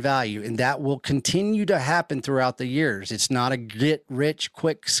increased in value, and that will continue to happen throughout the years. It's not a get rich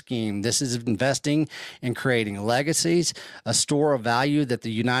quick scheme. This is investing in creating legacies, a store of value that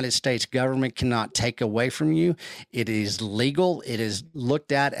the United States government cannot take away from you. It is legal. It is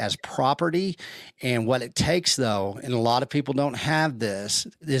looked at as property. And what it takes, though, and a lot of people don't have this,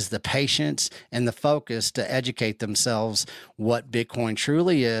 is the patience and the focus to educate themselves what Bitcoin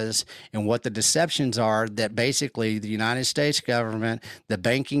truly is and what the deceptions are that basically the United States government, the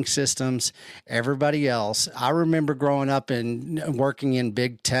banking systems, everybody else. I remember growing up and working in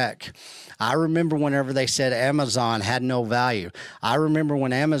big tech. I remember whenever they said Amazon had no value. I remember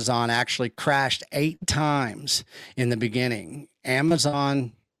when Amazon actually crashed 8 times in the beginning.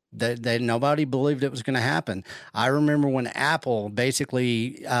 Amazon, nobody believed it was going to happen. I remember when Apple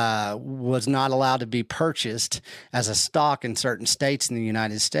basically was not allowed to be purchased as a stock in certain states in the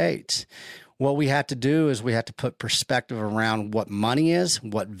United States. What we have to do is we have to put perspective around what money is,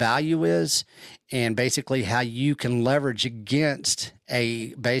 what value is, and basically how you can leverage against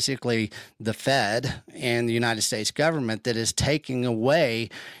basically the Fed and the United States government that is taking away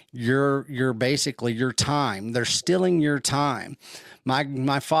your basically your time. They're stealing your time.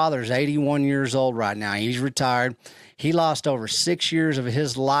 My father's 81 years old right now. He's retired. He lost over 6 years of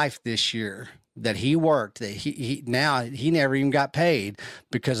his life this year that he worked, that he never even got paid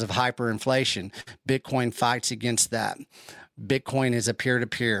because of hyperinflation. Bitcoin fights against that. Bitcoin is a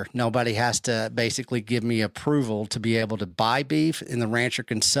peer-to-peer. Nobody has to basically give me approval to be able to buy beef, and the rancher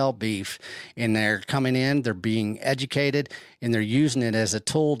can sell beef. And they're coming in, they're being educated, and they're using it as a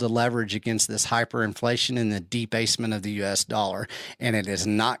tool to leverage against this hyperinflation and the debasement of the U.S. dollar. And it is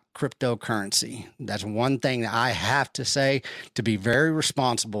not cryptocurrency. That's one thing that I have to say to be very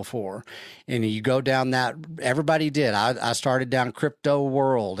responsible for. And you go down that, everybody did. I started down crypto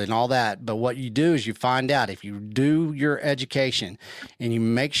world and all that. But what you do is you find out, if you do your education and you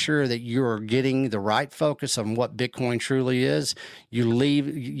make sure that you're getting the right focus on what Bitcoin truly is, you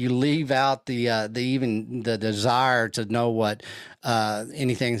leave out the desire to know what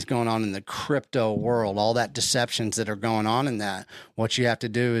anything's going on in the crypto world, all that deceptions that are going on in that. What you have to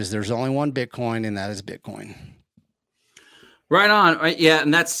do is there's only one Bitcoin, and that is Bitcoin. Right on. Right. Yeah.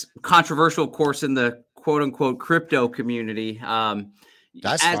 And that's controversial, of course, in the quote unquote crypto community.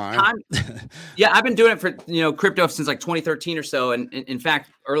 That's As fine. time, yeah, I've been doing it for, crypto since like 2013 or so. And in fact,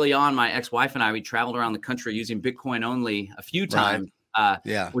 early on, my ex-wife and I, we traveled around the country using Bitcoin only a few times.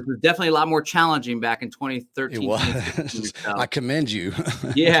 Yeah. Which was definitely a lot more challenging back in It 2013. was. So. I commend you.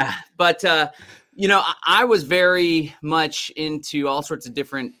 Yeah. But, I was very much into all sorts of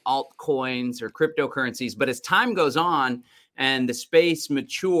different altcoins or cryptocurrencies. But as time goes on and the space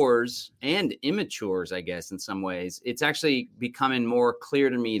matures and immatures, I guess, in some ways, it's actually becoming more clear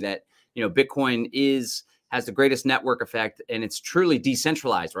to me that, Bitcoin has the greatest network effect, and it's truly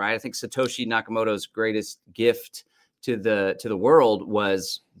decentralized, right? I think Satoshi Nakamoto's greatest gift to the world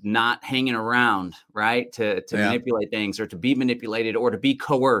was not hanging around, right? To manipulate things or to be manipulated or to be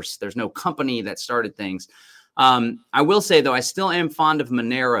coerced. There's no company that started things. I will say, though, I still am fond of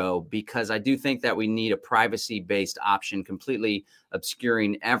Monero because I do think that we need a privacy-based option completely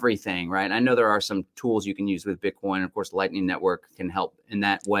obscuring everything, right? I know there are some tools you can use with Bitcoin. And of course, Lightning Network can help in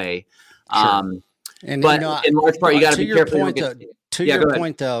that way. Sure. And but in large part, you got to be careful. To your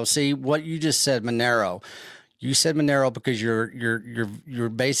point, though, see what you just said, Monero. You said Monero because you're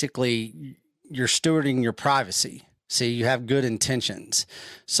basically you're stewarding your privacy. See, you have good intentions.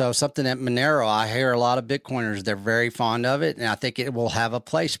 So something at Monero, I hear a lot of Bitcoiners, they're very fond of it, and I think it will have a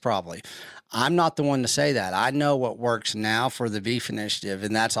place probably. I'm not the one to say that. I know what works now for the Beef Initiative,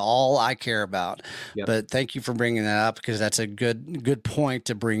 and that's all I care about. Yep. But thank you for bringing that up because that's a good point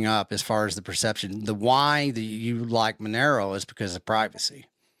to bring up as far as the perception. The why that you like Monero is because of privacy.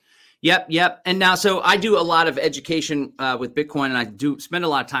 Yep. And now, so I do a lot of education with Bitcoin, and I do spend a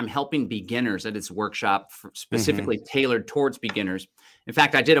lot of time helping beginners at its workshop, specifically tailored towards beginners. In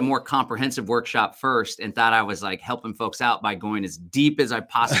fact, I did a more comprehensive workshop first and thought I was like helping folks out by going as deep as I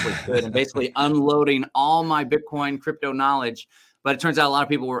possibly could and basically unloading all my Bitcoin crypto knowledge. But it turns out a lot of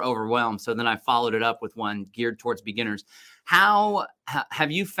people were overwhelmed. So then I followed it up with one geared towards beginners. How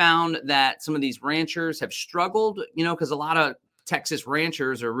have you found that some of these ranchers have struggled? Because a lot of Texas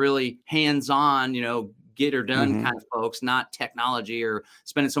ranchers are really hands-on, get her done kind of folks, not technology or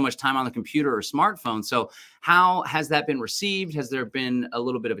spending so much time on the computer or smartphone. So how has that been received? Has there been a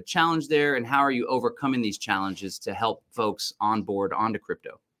little bit of a challenge there? And how are you overcoming these challenges to help folks on board onto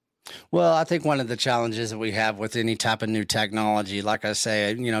crypto? Well, I think one of the challenges that we have with any type of new technology, like I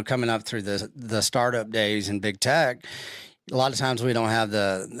say, coming up through the startup days in big tech, a lot of times we don't have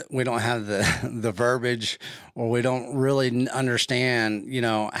the verbiage, or we don't really understand,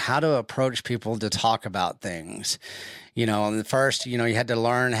 how to approach people to talk about things. And first, you had to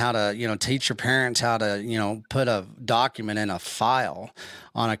learn how to, teach your parents how to, put a document in a file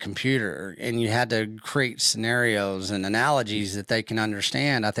on a computer, and you had to create scenarios and analogies that they can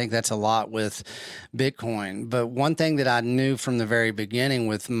understand. I think that's a lot with Bitcoin. But one thing that I knew from the very beginning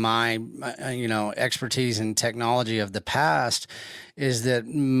with my, expertise in technology of the past is that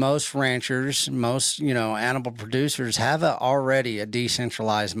most ranchers, most, animal producers have already a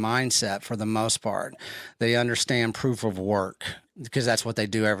decentralized mindset for the most part. They understand proof of work because that's what they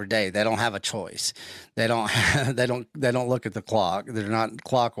do every day. They don't have a choice. They don't look at the clock. They're not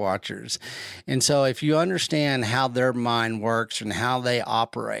clock watchers. And so if you understand how their mind works and how they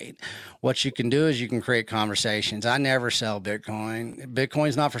operate, what you can do is you can create conversations. I never sell Bitcoin.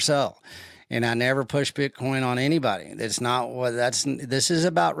 Bitcoin's not for sale. And I never push Bitcoin on anybody. That's not what this is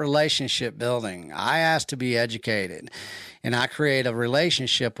about relationship building. I ask to be educated, and I create a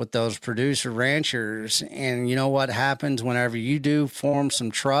relationship with those producer ranchers. And you know what happens whenever you do form some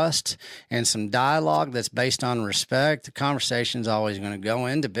trust and some dialogue that's based on respect, the conversation is always going to go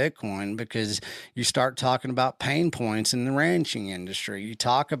into Bitcoin because you start talking about pain points in the ranching industry. You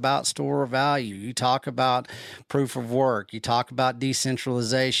talk about store of value. You talk about proof of work. You talk about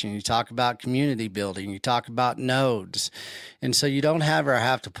decentralization. You talk about community building. You talk about nodes. And so you don't ever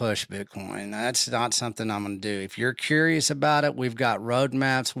have to push Bitcoin. That's not something I'm going to do. If you're curious about it, we've got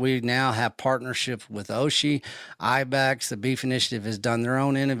roadmaps. We now have partnerships with Oshi, IBEX. The Beef Initiative has done their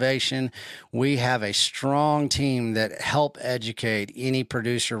own innovation. We have a strong team that help educate any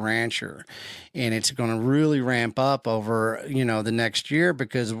producer rancher. And it's going to really ramp up over, the next year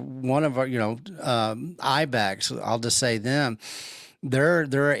because one of our, IBEX, I'll just say them, they're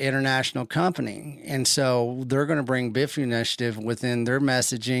an international company. And so they're going to bring Beef Initiative within their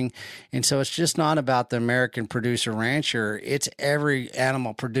messaging. And so it's just not about the American producer rancher. It's every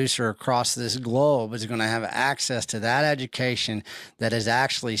animal producer across this globe is going to have access to that education that is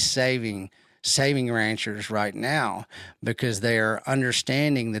actually saving saving ranchers right now because they are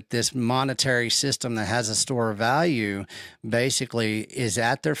understanding that this monetary system that has a store of value basically is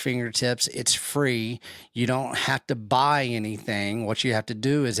at their fingertips. It's free. You don't have to buy anything. What you have to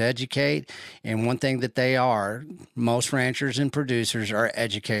do is educate. And one thing that they are, most ranchers and producers are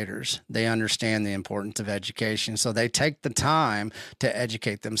educators. They understand the importance of education. So they take the time to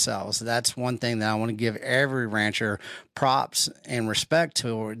educate themselves. That's one thing that I want to give every rancher props and respect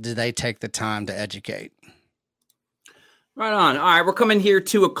to. Do they take the time to educate? Right on. All right, we're coming here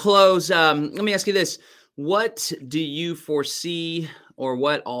to a close. Let me ask you this. What do you foresee, or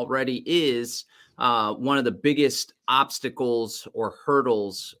what already is one of the biggest obstacles or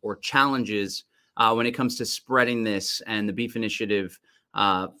hurdles or challenges when it comes to spreading this and the Beef Initiative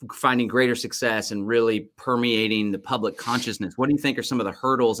finding greater success and really permeating the public consciousness? What do you think are some of the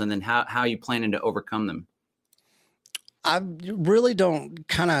hurdles, and then how are you planning to overcome them? I really don't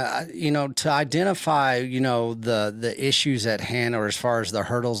to identify, the issues at hand, or as far as the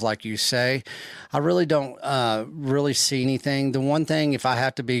hurdles, like you say, I really don't really see anything. The one thing, if I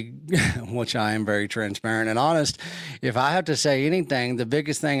have to be, which I am very transparent and honest, if I have to say anything, the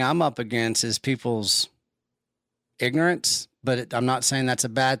biggest thing I'm up against is people's ignorance. But I'm not saying that's a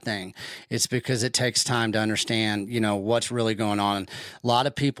bad thing. It's because it takes time to understand, what's really going on. A lot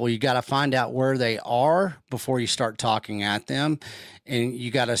of people, you got to find out where they are before you start talking at them. And you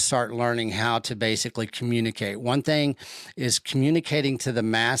got to start learning how to basically communicate. One thing is communicating to the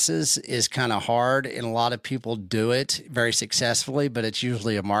masses is kind of hard, and a lot of people do it very successfully, but it's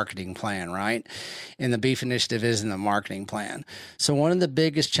usually a marketing plan, right? And the Beef Initiative isn't a marketing plan. So one of the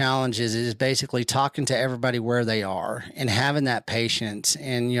biggest challenges is basically talking to everybody where they are and having that patience.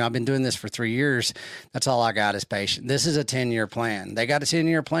 And, I've been doing this for 3 years. That's all I got is patience. This is a 10-year plan. They got a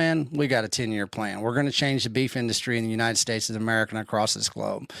 10-year plan. We got a 10-year plan. We're going to change the beef industry in the United States of America and across this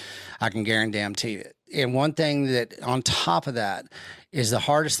globe. I can guarantee it. And one thing that on top of that is the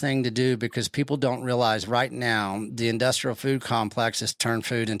hardest thing to do, because people don't realize right now the industrial food complex has turned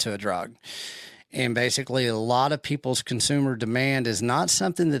food into a drug. And basically, a lot of people's consumer demand is not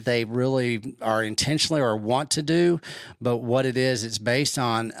something that they really are intentionally or want to do, but what it is, it's based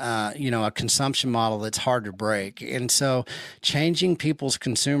on, a consumption model that's hard to break. And so changing people's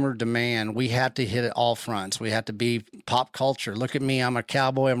consumer demand, we have to hit it all fronts. We have to be pop culture. Look at me. I'm a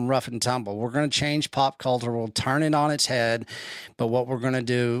cowboy. I'm rough and tumble. We're going to change pop culture. We'll turn it on its head. But what we're going to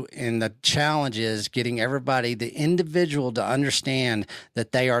do, and the challenge is getting everybody, the individual, to understand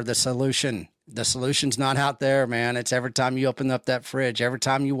that they are the solution. The solution's not out there, man. It's every time you open up that fridge, every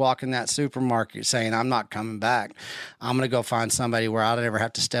time you walk in that supermarket saying, I'm not coming back. I'm going to go find somebody where I don't ever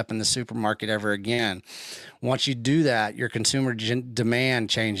have to step in the supermarket ever again. Once you do that, your consumer demand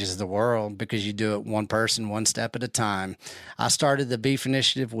changes the world, because you do it one person, one step at a time. I started the Beef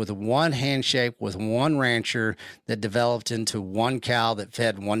Initiative with one handshake with one rancher that developed into one cow that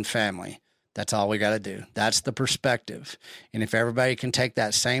fed one family. That's all we got to do. That's the perspective. And if everybody can take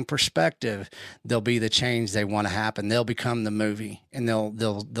that same perspective, there'll be the change they want to happen. They'll become the movie, and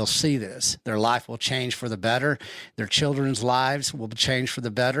they'll see this. Their life will change for the better. Their children's lives will change for the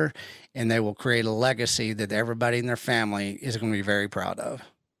better, and they will create a legacy that everybody in their family is going to be very proud of.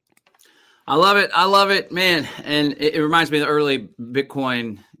 I love it. I love it, man. And it reminds me of the early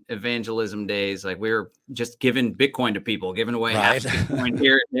Bitcoin evangelism days. Like, we were just giving Bitcoin to people, giving away half Bitcoin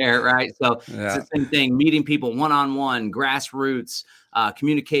here and there, right? So It's the same thing, meeting people one-on-one, grassroots,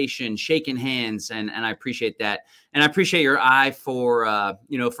 communication, shaking hands. And I appreciate that. And I appreciate your eye for,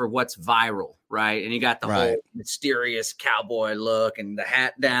 for what's viral, right? And you got the whole mysterious cowboy look and the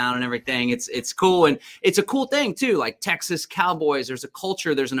hat down and everything. It's cool. And it's a cool thing too, like Texas cowboys. There's a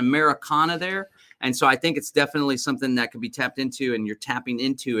culture, there's an Americana there. And so I think it's definitely something that could be tapped into, and you're tapping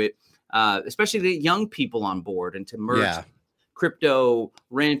into it, especially the young people on board, and to merge crypto,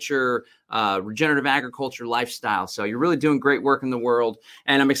 rancher, regenerative agriculture lifestyle. So you're really doing great work in the world.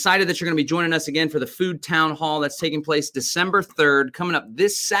 And I'm excited that you're going to be joining us again for the Food Town Hall that's taking place December 3rd, coming up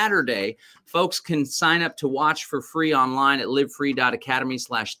this Saturday. Folks can sign up to watch for free online at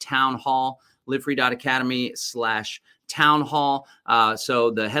livefree.academy/townhall, livefree.academy/town hall.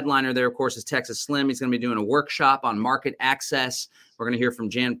 So the headliner there, of course, is Texas Slim. He's going to be doing a workshop on market access. We're going to hear from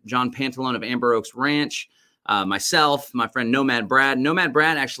John Pantalone of Amber Oaks Ranch, myself, my friend Nomad Brad. Nomad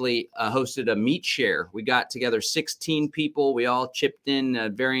Brad actually hosted a meat share. We got together 16 people. We all chipped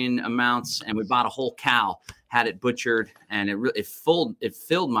in varying amounts, and we bought a whole cow, had it butchered, and it filled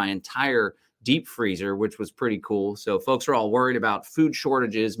my entire deep freezer, which was pretty cool. So folks are all worried about food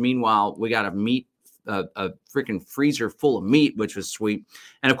shortages. Meanwhile, we got a meat a freaking freezer full of meat, which was sweet.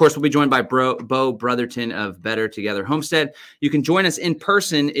 And of course, we'll be joined by Bo Brotherton of Better Together Homestead. You can join us in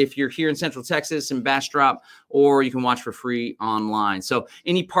person if you're here in Central Texas in Bastrop, or you can watch for free online. So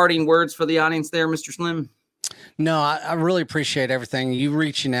any parting words for the audience there, Mr. Slim? No, I really appreciate everything. You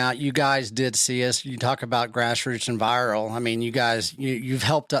reaching out. You guys did see us. You talk about grassroots and viral. I mean, you guys, you've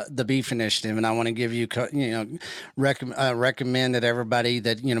helped the Beef Initiative, and I want to give you, recommend that everybody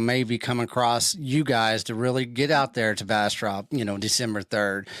that, may be coming across you guys to really get out there to Bastrop, December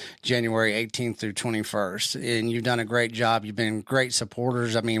 3rd, January 18th through 21st. And you've done a great job. You've been great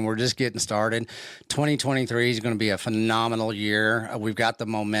supporters. I mean, we're just getting started. 2023 is going to be a phenomenal year. We've got the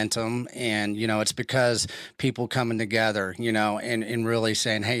momentum, and, it's because people coming together, and really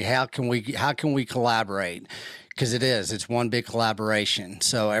saying, hey, how can we collaborate? Because it's one big collaboration.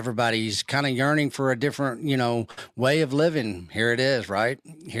 So everybody's kind of yearning for a different, way of living. Here it is, right?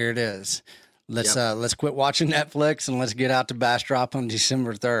 Here it is. Let's quit watching Netflix and let's get out to Bastrop on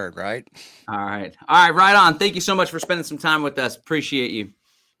December 3rd, right? All right. Right on. Thank you so much for spending some time with us. Appreciate you.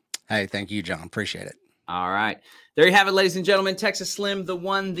 Hey, thank you, John. Appreciate it. All right. There you have it, ladies and gentlemen. Texas Slim, the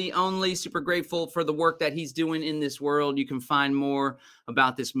one, the only. Super grateful for the work that he's doing in this world. You can find more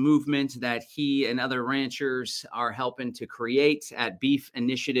about this movement that he and other ranchers are helping to create at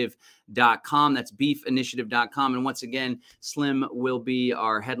beefinitiative.com. That's beefinitiative.com. And once again, Slim will be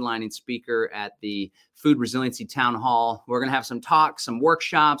our headlining speaker at the Food Resiliency Town Hall. We're going to have some talks, some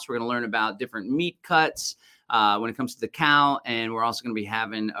workshops. We're going to learn about different meat cuts when it comes to the cow. And we're also going to be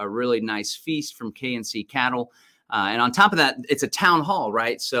having a really nice feast from K&C Cattle. And on top of that, it's a town hall,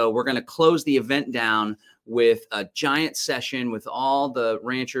 right? So we're going to close the event down with a giant session with all the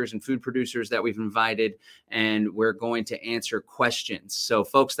ranchers and food producers that we've invited, and we're going to answer questions. So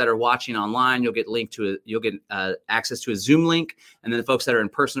folks that are watching online, you'll get access to a Zoom link, and then the folks that are in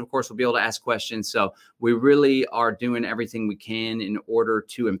person, of course, will be able to ask questions. So we really are doing everything we can in order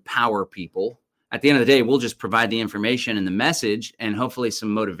to empower people. At the end of the day, we'll just provide the information and the message and hopefully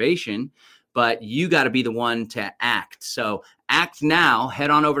some motivation. But you got to be the one to act. So act now. Head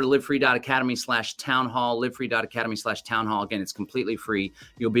on over to livefree.academy/townhall, livefree.academy/townhall. Again, it's completely free.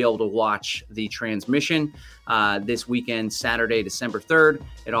 You'll be able to watch the transmission this weekend, Saturday, December 3rd.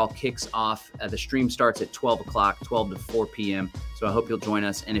 It all kicks off. The stream starts at 12 o'clock, 12 to 4 p.m. So I hope you'll join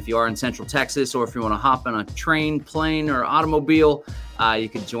us. And if you are in Central Texas, or if you want to hop on a train, plane, or automobile, you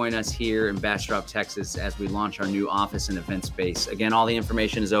can join us here in Bastrop, Texas, as we launch our new office and event space. Again, all the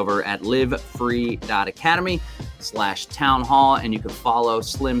information is over at livefree.academy/townhall, and you can follow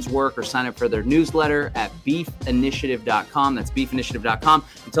Slim's work or sign up for their newsletter at beefinitiative.com. That's beefinitiative.com.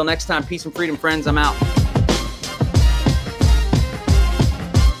 Until next time, peace and freedom, friends. I'm out.